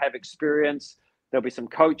that will have experience. There'll be some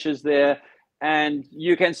coaches there. And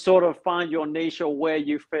you can sort of find your niche or where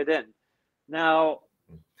you fit in. Now,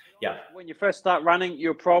 yeah, when you first start running,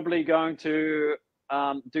 you're probably going to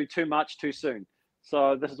do too much too soon.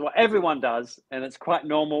 So this is what everyone does, and it's quite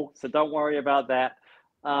normal. So don't worry about that.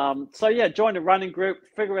 So yeah, join a running group,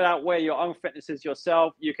 figure it out where your own fitness is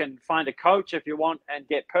yourself. You can find a coach if you want and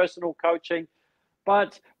get personal coaching.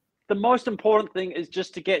 But the most important thing is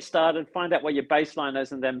just to get started, find out where your baseline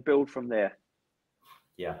is, and then build from there.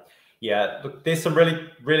 Yeah. Yeah, look, there's some really,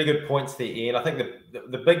 really good points there, Ian. I think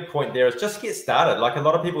the big point there is just get started. Like a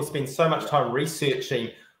lot of people spend so much time researching,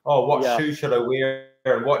 oh, what shoe should I wear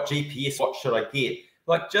and what GPS, what should I get?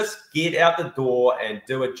 Like just get out the door and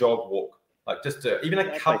do a jog walk. Like just do even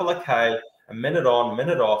a couple of K, a minute on,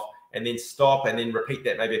 minute off, and then stop and then repeat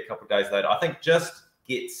that maybe a couple of days later. I think just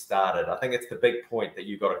get started. I think it's the big point that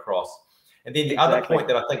you got across. And then the other point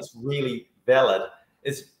that I think is really valid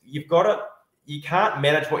is you can't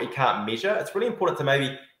manage what you can't measure. It's really important to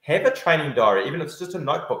maybe have a training diary, even if it's just a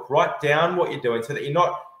notebook. Write down what you're doing so that you're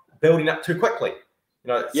not building up too quickly. You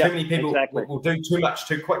know, too many people will do too much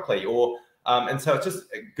too quickly, or and so it's just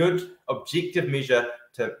a good objective measure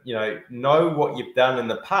to know what you've done in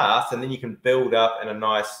the past, and then you can build up in a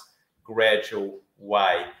nice gradual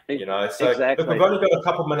way. So look, we've only got a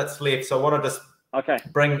couple of minutes left, so I want to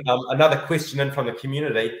just bring another question in from the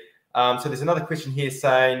community. So there's another question here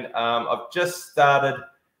saying, I've just started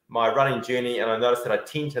my running journey and I noticed that I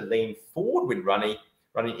tend to lean forward when running.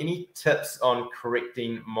 Any tips on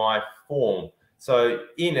correcting my form? So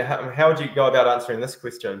Ian, how would you go about answering this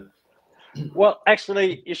question? Well,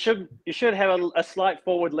 actually, you should have a slight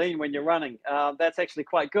forward lean when you're running. That's actually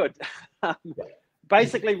quite good.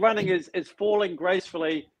 Basically, running is falling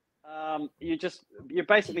gracefully. You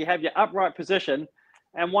basically have your upright position.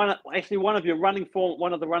 And one of the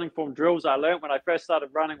running form drills I learned when I first started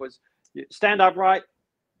running was you stand upright,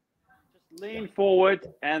 just lean forward,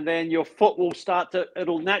 and then your foot will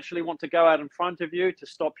it'll naturally want to go out in front of you to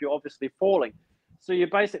stop you obviously falling. So you're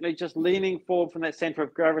basically just leaning forward from that center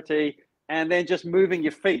of gravity and then just moving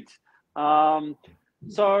your feet. So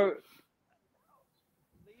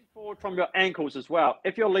lean forward from your ankles as well.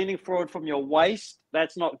 If you're leaning forward from your waist,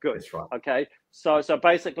 that's not good. That's right. Okay. So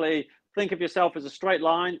basically, think of yourself as a straight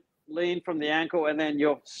line, lean from the ankle, and then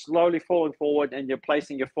you're slowly falling forward and you're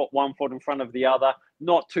placing your foot one foot in front of the other,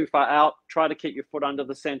 not too far out. Try to keep your foot under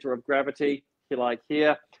the center of gravity, like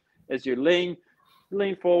here, as you lean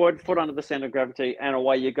forward, foot under the center of gravity, and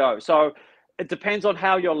away you go. So it depends on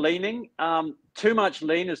how you're leaning. Too much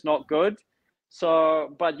lean is not good.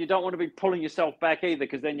 But you don't want to be pulling yourself back either,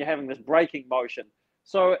 because then you're having this braking motion.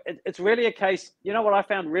 So it's really a case, what I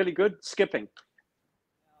found really good? Skipping.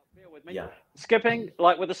 Bear with me. Yeah. Skipping,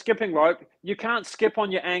 like with a skipping rope, you can't skip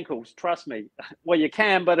on your ankles, trust me. Well, you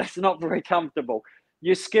can, but it's not very comfortable.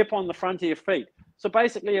 You skip on the front of your feet. So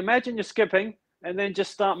basically, imagine you're skipping and then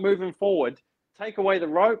just start moving forward. Take away the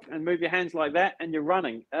rope and move your hands like that, and you're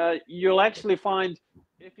running. You'll actually find,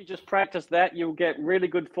 if you just practice that, you'll get really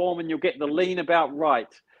good form and you'll get the lean about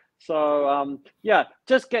right. So,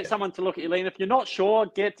 just get someone to look at your lean. If you're not sure,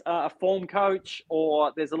 get a form coach,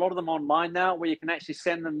 or there's a lot of them online now where you can actually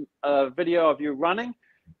send them a video of you running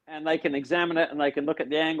and they can examine it and they can look at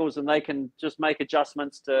the angles and they can just make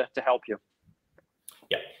adjustments to help you.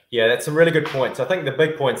 Yeah, that's some really good points. I think the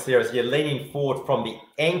big points there is you're leaning forward from the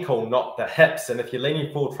ankle, not the hips. And if you're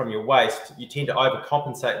leaning forward from your waist, you tend to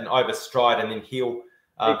overcompensate and overstride and then heel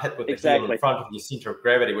hit with the heel in front of your center of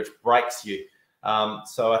gravity, which breaks you.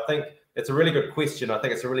 So I think it's a really good question. I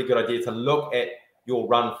think it's a really good idea to look at your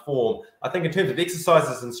run form. I think in terms of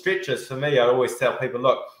exercises and stretches, for me, I always tell people,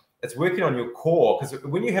 look, it's working on your core, because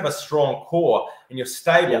when you have a strong core and you're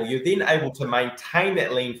stable, you're then able to maintain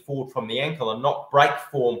that lean forward from the ankle and not break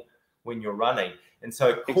form when you're running. And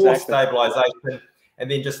so core stabilization,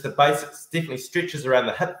 and then just the basics, definitely stretches around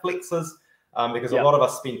the hip flexors, because a lot of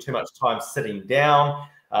us spend too much time sitting down.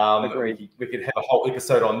 We could have a whole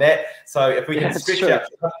episode on that. So if we can stretch out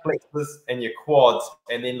your hip flexors and your quads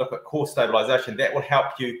and then look at core stabilization, that will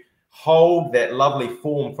help you hold that lovely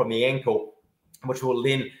form from the ankle, which will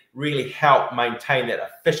then really help maintain that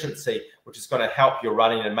efficiency, which is going to help your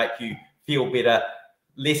running and make you feel better,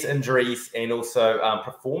 less injuries, and also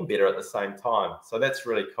perform better at the same time. So that's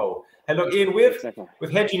really cool. Hey, look, Ian,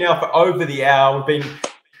 we've had you now for over the hour.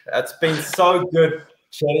 It's been so good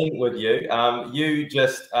chatting with you. You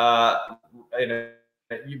just, you know,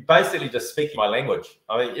 you basically just speak my language.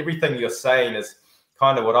 I mean, everything you're saying is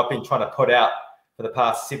kind of what I've been trying to put out for the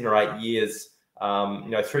past 7 or 8 years, you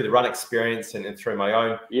know, through the run experience and through my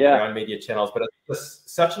own media channels. But it's just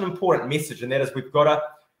such an important message, and that is we've got to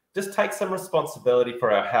just take some responsibility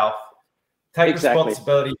for our health, take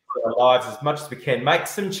responsibility for our lives as much as we can, make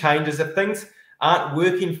some changes. If things aren't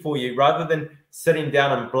working for you, rather than sitting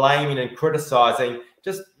down and blaming and criticizing,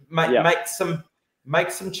 just make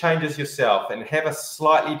some changes yourself and have a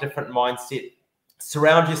slightly different mindset.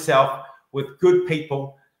 Surround yourself with good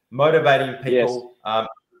people, motivating people.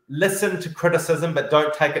 Listen to criticism, but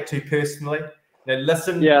don't take it too personally. You know,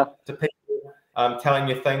 listen to people telling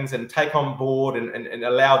you things, and take on board and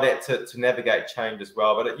allow that to navigate change as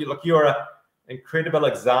well. But look, you're an incredible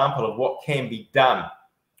example of what can be done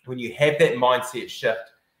when you have that mindset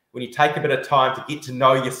shift, when you take a bit of time to get to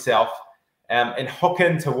know yourself, and hook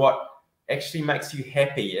into what actually makes you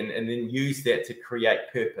happy, and then use that to create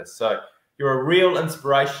purpose. So you're a real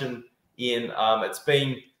inspiration, Ian. It's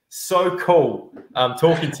been so cool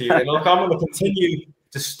talking to you. And look, I'm going to continue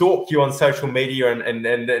to stalk you on social media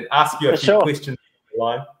and ask you a few questions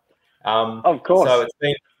online. Of course. So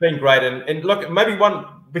it's been great. And look, maybe one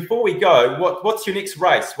before we go, what's your next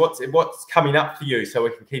race? What's coming up for you, so we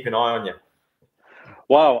can keep an eye on you?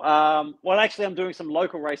 Wow. Well, actually, I'm doing some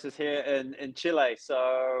local races here in Chile.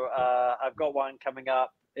 So I've got one coming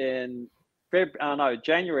up in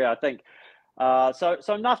January, I think.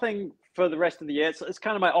 So nothing for the rest of the year. It's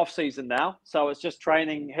kind of my off season now. So it's just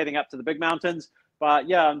training, heading up to the big mountains. But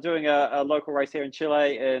yeah, I'm doing a local race here in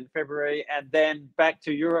Chile in February, and then back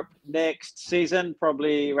to Europe next season,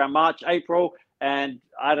 probably around March, April. And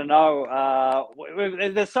I don't know,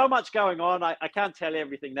 there's so much going on. I can't tell you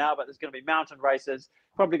everything now, but there's going to be mountain races,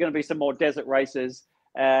 probably going to be some more desert races.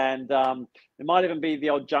 And there might even be the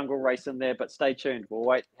odd jungle race in there, but stay tuned.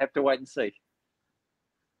 We'll have to wait and see.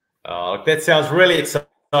 Oh, that sounds really exciting.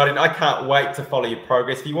 I can't wait to follow your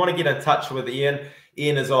progress. If you want to get in touch with Ian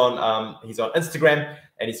is on, he's on Instagram,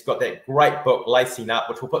 and he's got that great book, Lacing Up,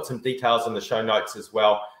 which we'll put some details in the show notes as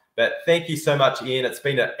well. But thank you so much, Ian. It's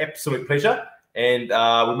been an absolute pleasure. And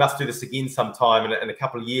we must do this again sometime in a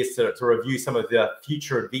couple of years to review some of the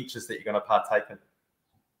future adventures that you're going to partake in.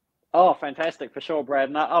 Oh, fantastic, for sure, Brad.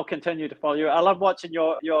 And I'll continue to follow you. I love watching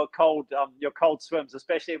your cold swims,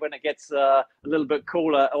 especially when it gets a little bit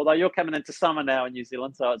cooler. Although you're coming into summer now in New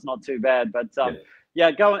Zealand, so it's not too bad. But yeah,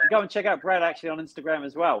 go and check out Brad actually on Instagram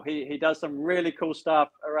as well. He does some really cool stuff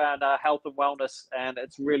around health and wellness, and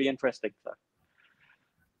it's really interesting. So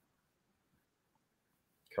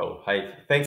cool. Hey, thanks.